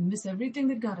and miss everything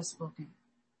that God has spoken.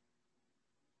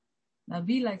 Now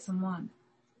be like someone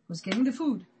who's getting the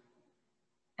food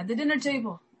at the dinner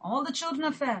table. All the children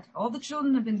are fed. All the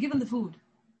children have been given the food.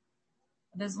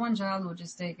 There's one child who will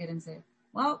just take it and say,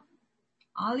 well,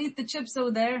 I'll eat the chips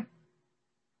over there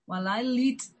while I'll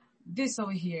eat this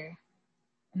over here.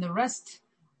 And the rest,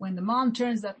 when the mom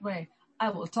turns that way, I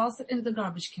will toss it into the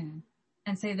garbage can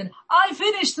and say then, I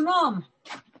finished, Mom.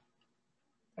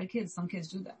 Right, kids, some kids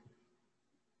do that.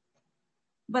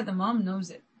 But the mom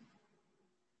knows it.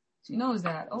 She knows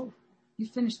that, oh, you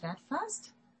finished that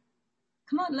fast?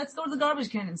 Come on, let's go to the garbage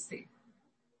can and see.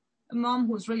 A mom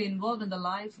who's really involved in the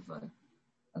life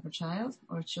of a child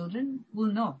or children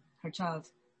will know her child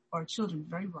or children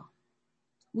very well.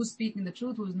 Who's speaking the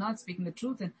truth, who's not speaking the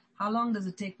truth, and how long does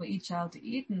it take for each child to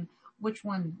eat, and which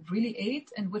one really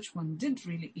ate and which one didn't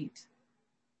really eat.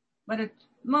 But a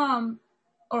mom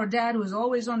or dad who's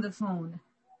always on the phone,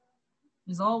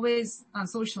 who's always on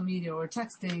social media or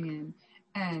texting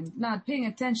and not paying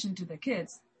attention to the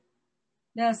kids,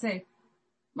 they'll say,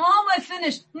 Mom, I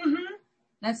finished.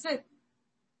 That's it.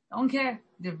 Don't care.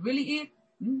 Did they really eat?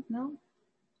 No.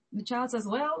 And the child says,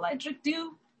 well, I tricked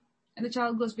you. And the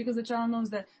child goes, because the child knows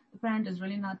that the parent is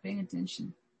really not paying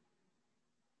attention.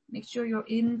 Make sure you're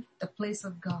in the place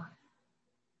of God,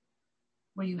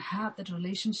 where you have that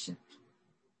relationship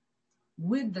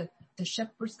with the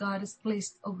shepherds God has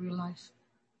placed over your life.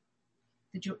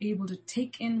 That you're able to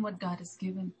take in what God has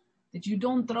given. That you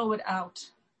don't throw it out.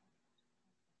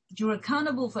 That you're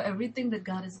accountable for everything that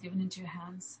God has given into your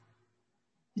hands.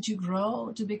 That you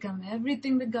grow to become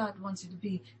everything that God wants you to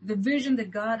be. The vision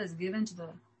that God has given to the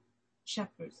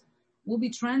shepherds will be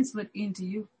transferred into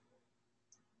you.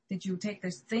 That you take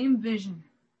the same vision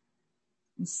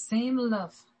and same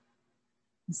love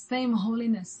and same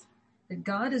holiness that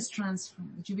God is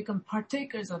transferring, that you become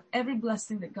partakers of every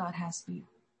blessing that God has for you.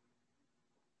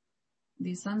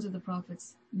 These sons of the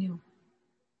prophets knew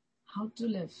how to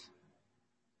live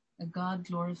a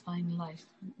God-glorifying life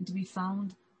and to be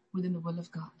found within the will of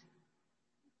God.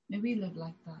 May we live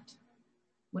like that.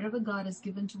 Whatever God has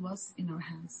given to us in our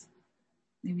hands,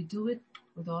 may we do it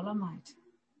with all our might.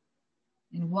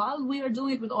 And while we are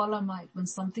doing it with all our might, when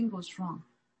something goes wrong,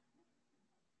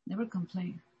 never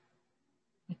complain,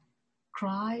 but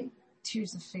cry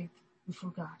tears of faith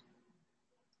before God.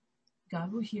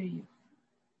 God will hear you,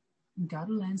 and God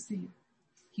will answer you.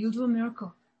 He'll do a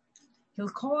miracle. He'll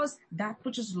cause that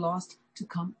which is lost to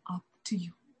come up to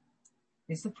you.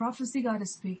 It's the prophecy God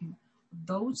is speaking.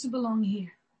 Those who belong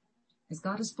here, as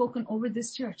God has spoken over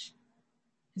this church,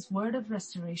 His word of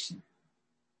restoration.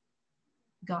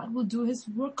 God will do His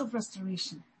work of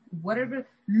restoration. Whatever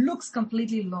looks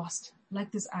completely lost,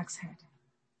 like this axe head.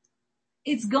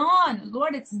 It's gone.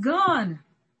 Lord, it's gone.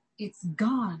 It's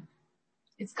gone.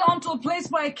 It's gone to a place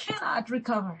where I cannot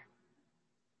recover.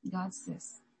 God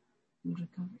says, you'll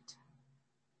recover it.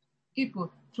 It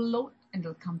will float and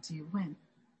it'll come to you. When?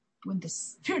 When the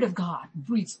Spirit of God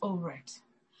breathes over it.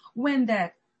 When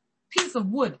that piece of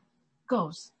wood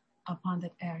goes upon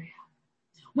that area.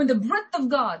 When the breath of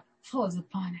God falls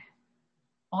upon it.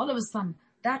 All of a sudden,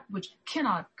 that which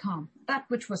cannot come, that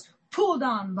which was pulled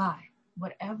on by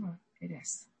whatever it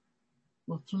is,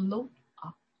 will float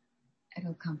up and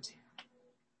it'll come to you.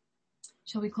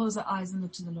 Shall we close our eyes and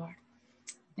look to the Lord?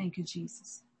 Thank you,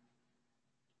 Jesus.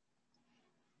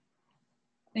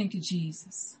 Thank you,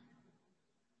 Jesus.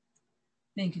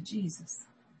 Thank you, Jesus.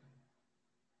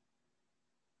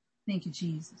 Thank you,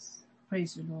 Jesus.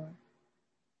 Praise you, Lord.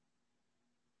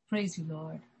 Praise you,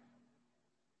 Lord.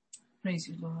 Praise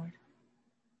you, Lord.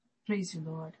 Praise you,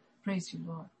 Lord. Praise you,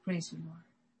 Lord. Praise you, Lord.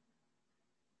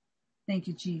 Thank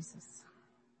you, Jesus.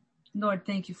 Lord,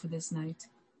 thank you for this night.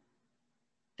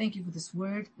 Thank you for this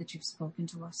word that you've spoken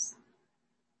to us.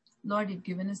 Lord, you've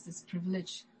given us this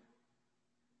privilege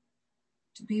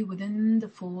to be within the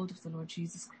fold of the Lord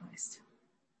Jesus Christ.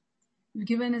 You've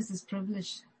given us this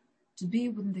privilege to be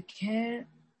within the care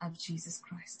of Jesus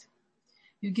Christ.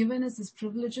 You've given us this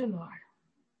privilege, O Lord,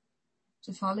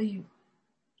 to follow you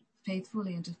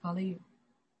faithfully and to follow you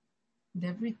with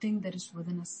everything that is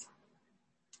within us.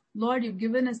 Lord, you've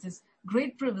given us this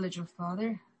great privilege, O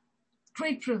Father,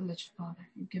 great privilege, Father,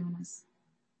 you've given us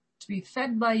to be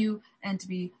fed by you and to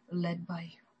be led by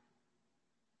you.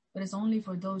 But it's only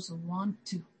for those who want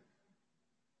to.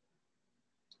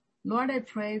 Lord, I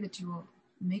pray that you will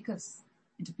make us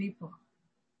into people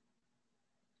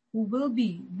who will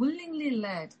be willingly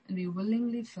led and be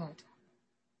willingly fed.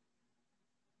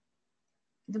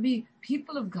 To be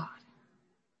people of God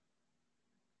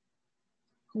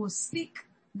who will seek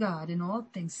God in all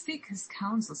things, seek His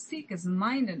counsel, seek His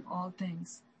mind in all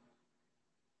things.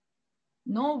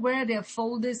 Know where their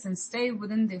fold is and stay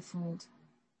within their fold.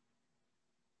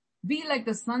 Be like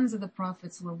the sons of the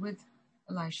prophets who were with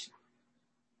Elisha.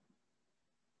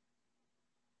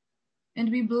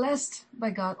 And be blessed by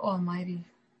God Almighty.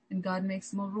 And God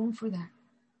makes more room for that.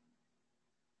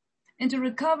 And to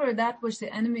recover that which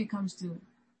the enemy comes to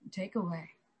take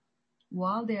away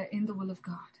while they are in the will of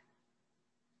God.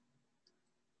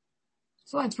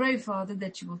 So I pray, Father,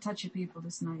 that you will touch your people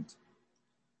this night.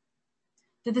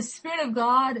 That the Spirit of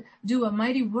God do a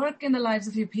mighty work in the lives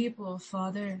of your people,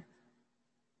 Father.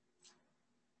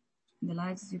 In the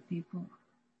lives of your people.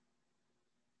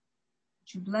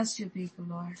 That you bless your people,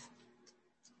 Lord.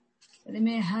 That they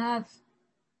may have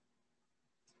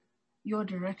your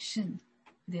direction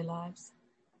for their lives.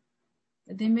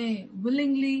 That they may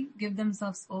willingly give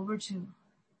themselves over to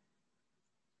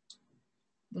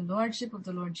the Lordship of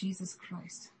the Lord Jesus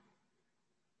Christ.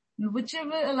 And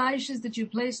whichever Elishas that you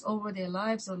place over their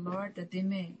lives, O Lord, that they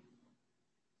may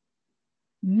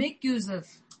make use of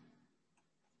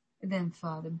them,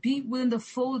 Father. Be within the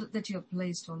fold that you have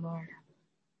placed, O Lord.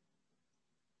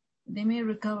 They may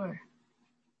recover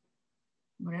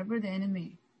whatever the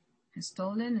enemy has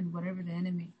stolen and whatever the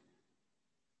enemy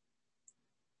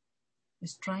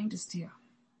is trying to steal.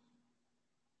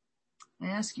 I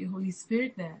ask you, Holy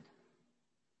Spirit, that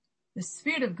the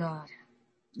Spirit of God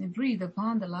may breathe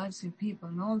upon the lives of your people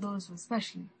and all those who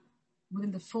especially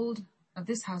within the fold of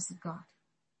this house of God,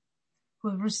 who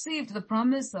have received the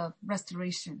promise of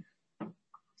restoration.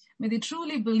 May they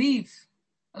truly believe,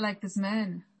 like this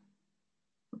man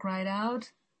who cried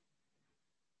out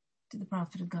to the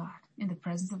prophet of God in the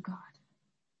presence of God.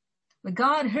 But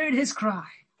God heard his cry,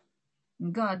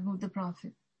 and God moved the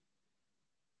prophet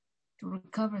to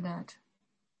recover that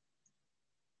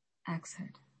axe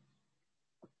head.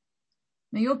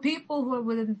 May your people who are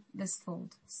within this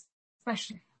fold,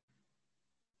 especially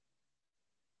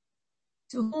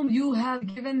to whom you have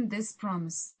given this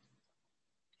promise,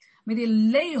 may they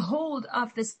lay hold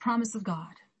of this promise of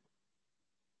God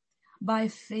by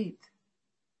faith,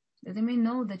 that they may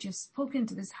know that you've spoken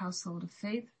to this household of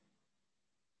faith,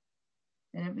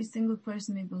 that every single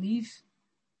person may believe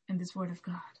in this word of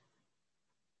God,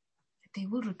 that they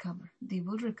will recover, they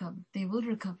will recover, they will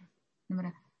recover, no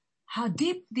matter how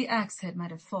deep the axe head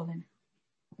might have fallen.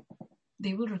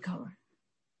 They will recover,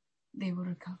 they will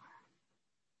recover.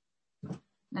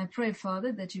 And I pray,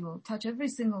 Father, that you will touch every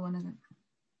single one of them.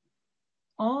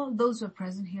 All those who are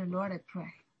present here, Lord, I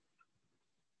pray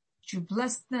that you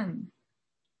bless them,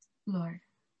 Lord,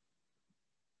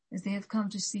 as they have come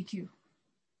to seek you.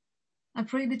 I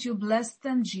pray that you bless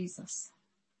them, Jesus,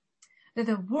 that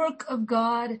the work of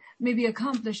God may be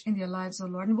accomplished in their lives, O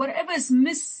Lord, and whatever is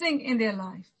missing in their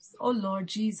lives, O Lord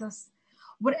Jesus,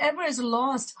 whatever is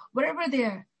lost, whatever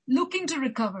they're looking to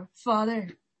recover,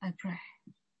 Father, I pray,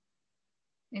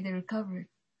 may they recover it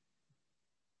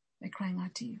by crying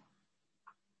out to you,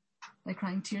 by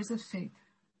crying tears of faith,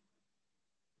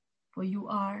 for you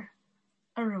are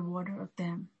a rewarder of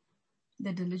them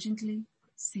that diligently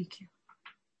seek you.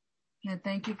 And I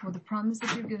thank you for the promise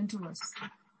that you've given to us.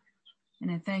 And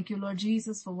I thank you, Lord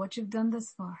Jesus, for what you've done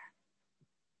thus far.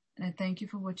 And I thank you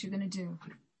for what you're going to do.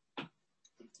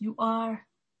 You are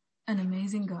an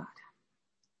amazing God.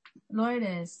 Lord,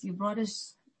 as you brought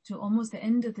us to almost the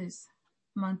end of this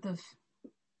month of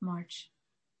March,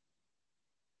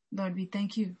 Lord, we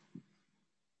thank you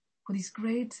for these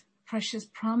great, precious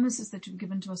promises that you've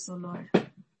given to us, O Lord.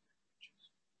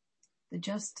 The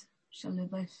just shall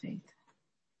live by faith.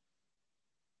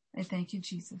 I thank you,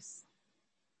 Jesus.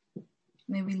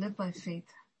 May we live by faith.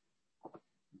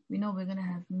 We know we're going to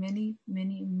have many,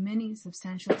 many, many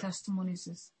substantial testimonies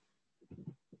as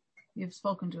you have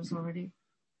spoken to us already.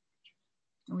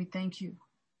 And we thank you.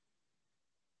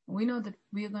 We know that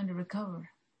we are going to recover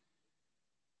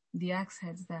the axe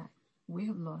heads that we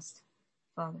have lost,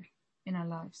 Father, in our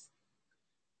lives.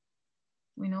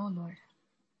 We know, Lord,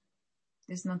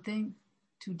 there's nothing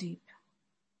too deep.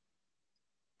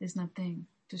 There's nothing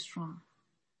too strong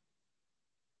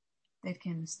that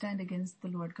can stand against the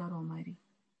Lord God Almighty.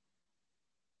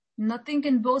 Nothing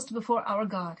can boast before our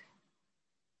God.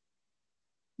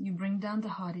 You bring down the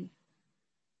haughty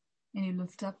and you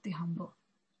lift up the humble.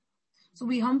 So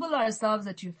we humble ourselves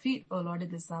at your feet, O Lord,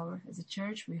 at this hour. As a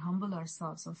church, we humble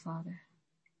ourselves, O Father.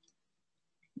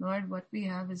 Lord, what we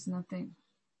have is nothing.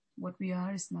 What we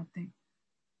are is nothing.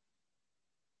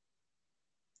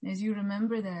 As you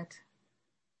remember that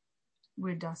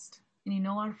we're dust and you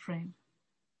know our frame,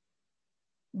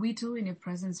 we too in your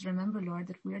presence remember, Lord,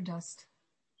 that we're dust.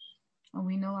 And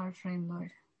we know our frame,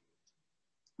 Lord.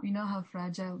 We know how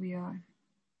fragile we are.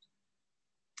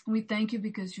 We thank you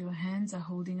because your hands are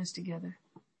holding us together.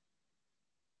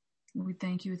 And we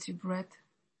thank you, it's your breath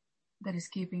that is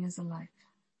keeping us alive.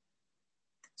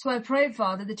 So I pray,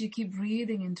 Father, that you keep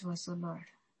breathing into us, O Lord,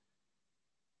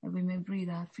 that we may breathe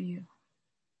out for you.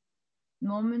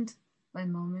 Moment by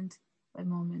moment by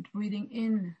moment, breathing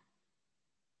in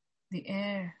the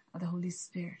air of the Holy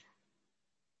Spirit.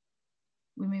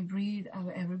 We may breathe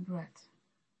our every breath.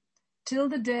 Till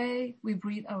the day we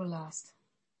breathe our last,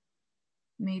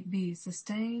 may it be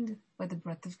sustained by the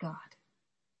breath of God.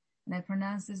 And I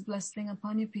pronounce this blessing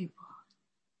upon your people,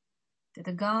 that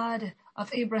the God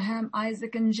of Abraham,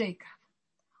 Isaac, and Jacob,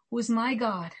 who is my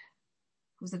God,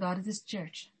 who is the God of this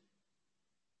church,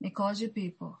 may cause your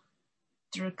people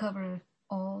to recover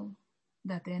all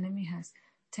that the enemy has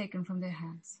taken from their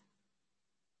hands,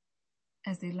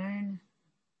 as they learn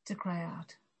to cry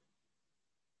out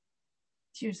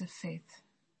tears of faith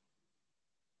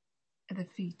at the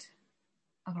feet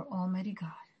of our Almighty God,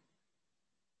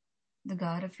 the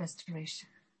God of restoration,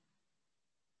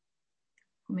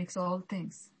 who makes all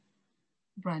things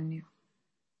brand new.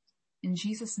 In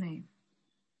Jesus' name,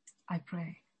 I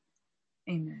pray.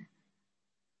 Amen.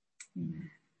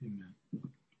 Amen. Amen.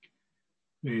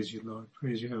 Praise you, Lord.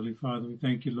 Praise you, Heavenly Father. We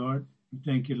thank you, Lord. We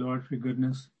thank you, Lord, for your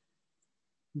goodness.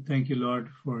 We thank you, Lord,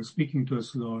 for speaking to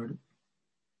us, Lord.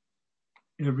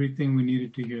 Everything we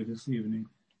needed to hear this evening.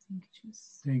 Thank you,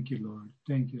 Jesus. Thank you, Lord.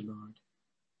 Thank you, Lord.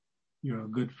 You're a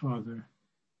good Father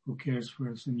who cares for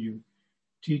us, and you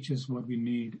teach us what we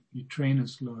need. You train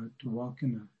us, Lord, to walk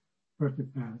in a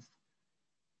perfect path.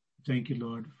 Thank you,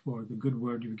 Lord, for the good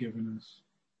word you've given us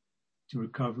to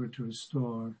recover, to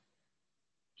restore.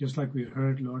 Just like we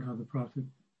heard, Lord, how the prophet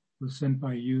was sent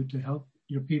by you to help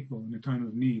your people in a time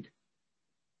of need.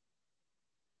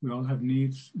 We all have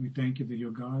needs. We thank you that you're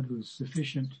God who is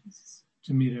sufficient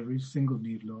to meet every single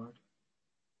need, Lord.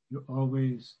 You're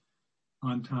always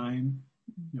on time.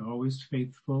 You're always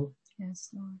faithful. Yes,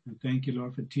 Lord. And thank you,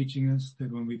 Lord, for teaching us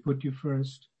that when we put you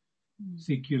first,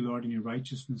 seek you, Lord, in your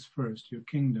righteousness first, your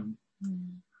kingdom.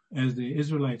 As the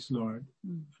Israelites, Lord,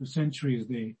 for centuries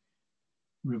they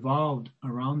revolved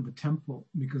around the temple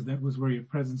because that was where your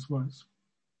presence was,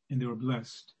 and they were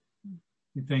blessed.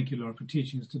 We thank you, Lord, for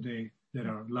teaching us today that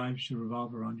our lives should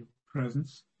revolve around your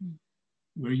presence,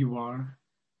 where you are,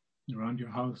 around your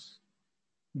house.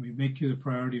 When we make you the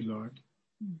priority, Lord,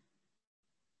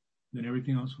 then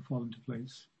everything else will fall into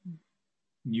place.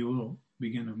 And you will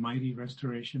begin a mighty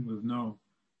restoration with no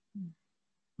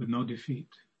defeat.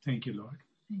 Thank you, Lord.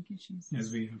 Thank you, Jesus.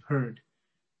 As we have heard,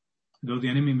 though the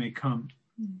enemy may come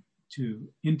to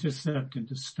intercept and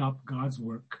to stop God's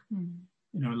work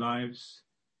in our lives,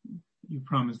 you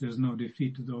promise there's no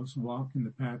defeat to those who walk in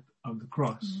the path of the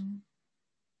cross,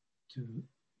 to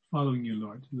following you,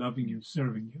 Lord, loving you,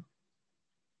 serving you.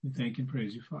 We thank and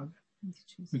praise you, Father. Thank you,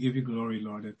 Jesus. We give you glory,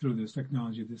 Lord, that through this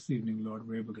technology this evening, Lord,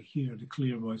 we're able to hear the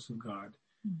clear voice of God.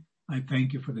 I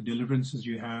thank you for the deliverances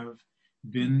you have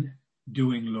been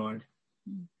doing, Lord,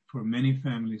 for many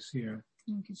families here.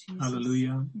 Thank you, Jesus.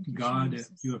 Hallelujah. Thank you, God,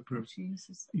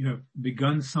 Jesus. you have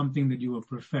begun something that you will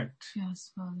perfect.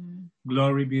 Yes, Father.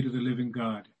 Glory be to the living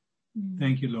God.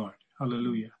 Thank you, Lord.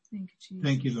 Hallelujah. Thank you, Jesus.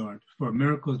 Thank you, Lord, for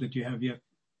miracles that you have yet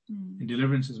and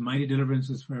deliverances, mighty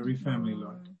deliverances for every family,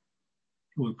 Lord,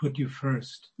 who will put you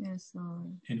first. Yes,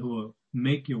 Lord. And who will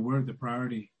make your word the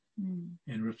priority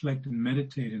and reflect and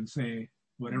meditate and say,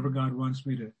 whatever God wants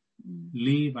me to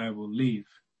leave, I will leave.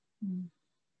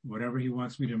 Whatever he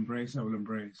wants me to embrace, I will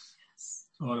embrace. Yes.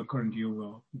 All according to your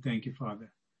will. Thank you,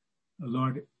 Father.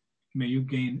 Lord, may you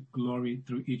gain glory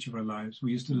through each of our lives.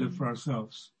 We used to live for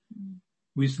ourselves.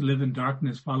 We used to live in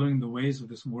darkness, following the ways of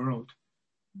this world.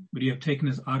 But you have taken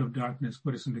us out of darkness,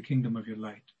 put us in the kingdom of your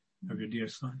light, of your dear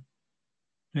Son.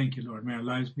 Thank you, Lord. May our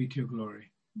lives be to your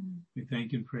glory. We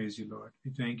thank you and praise you, Lord.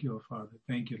 We thank you, O Father.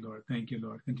 Thank you, Lord. Thank you,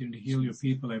 Lord. Continue to heal your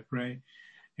people, I pray.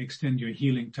 Extend your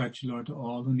healing touch, Lord, to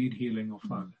all who need healing, O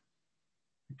Father.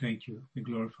 We thank you. We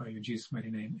glorify you in Jesus' mighty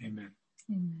name. Amen.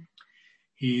 Amen.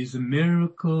 He's a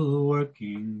miracle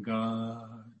working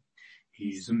God.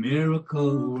 He's a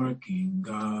miracle working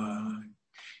God.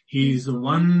 He's a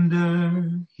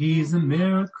wonder. He's a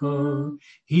miracle.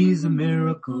 He's a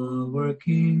miracle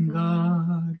working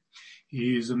God.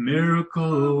 He's a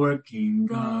miracle working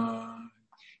God.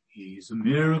 He's a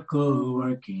miracle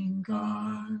working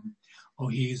God. Oh,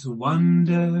 he's a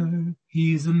wonder.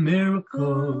 He's a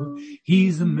miracle.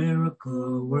 He's a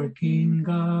miracle working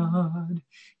God.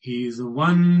 He's a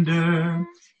wonder.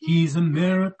 He's a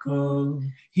miracle.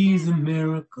 He's a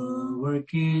miracle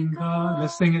working God.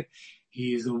 Let's sing it.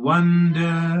 He's a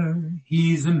wonder.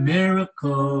 He's a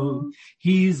miracle.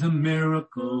 He's a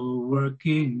miracle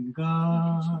working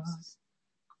God.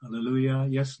 Hallelujah.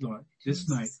 Yes, Lord. This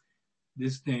night,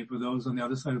 this day, for those on the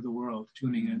other side of the world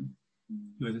tuning in,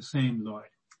 you're the same, Lord.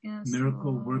 Yes,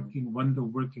 Miracle Lord. Working, wonder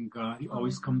working God. You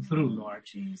always come through, Lord.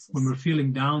 Jesus. When we're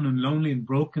feeling down and lonely and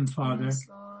broken, Father, Yes,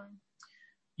 Lord.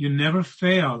 you never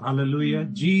fail. Hallelujah.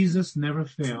 Jesus never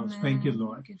fails. Amen. Thank you,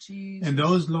 Lord. Thank you, Jesus. And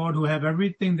those, Lord, who have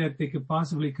everything that they could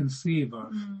possibly conceive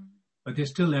of, but they're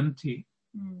still empty.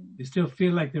 They still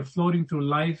feel like they're floating through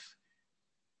life,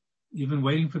 even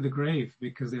waiting for the grave,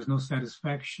 because there's no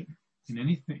satisfaction in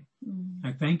anything.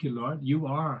 I thank you, Lord. You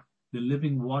are the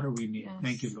living water we need. Yes.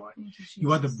 Thank you, Lord. Thank you,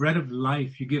 You are the bread of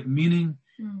life. You give meaning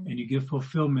and you give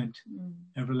fulfillment,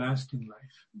 everlasting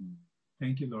life.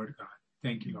 Thank you, Lord God.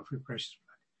 Thank you, Lord, for your precious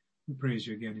blood. We praise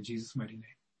you again in Jesus' mighty name.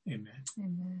 Amen.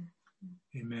 Amen.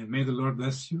 Amen. May the Lord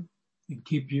bless you and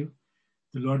keep you.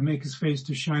 The Lord make his face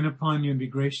to shine upon you and be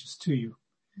gracious to you.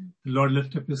 The Lord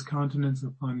lift up his countenance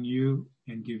upon you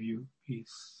and give you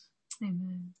peace.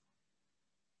 Amen.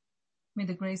 May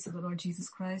the grace of the Lord Jesus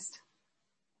Christ,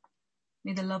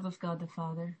 may the love of God the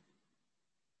Father,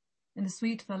 and the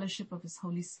sweet fellowship of his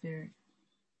Holy Spirit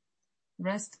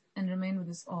rest and remain with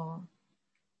us all,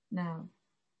 now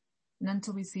and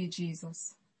until we see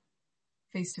Jesus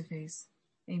face to face.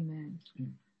 Amen.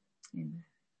 Amen.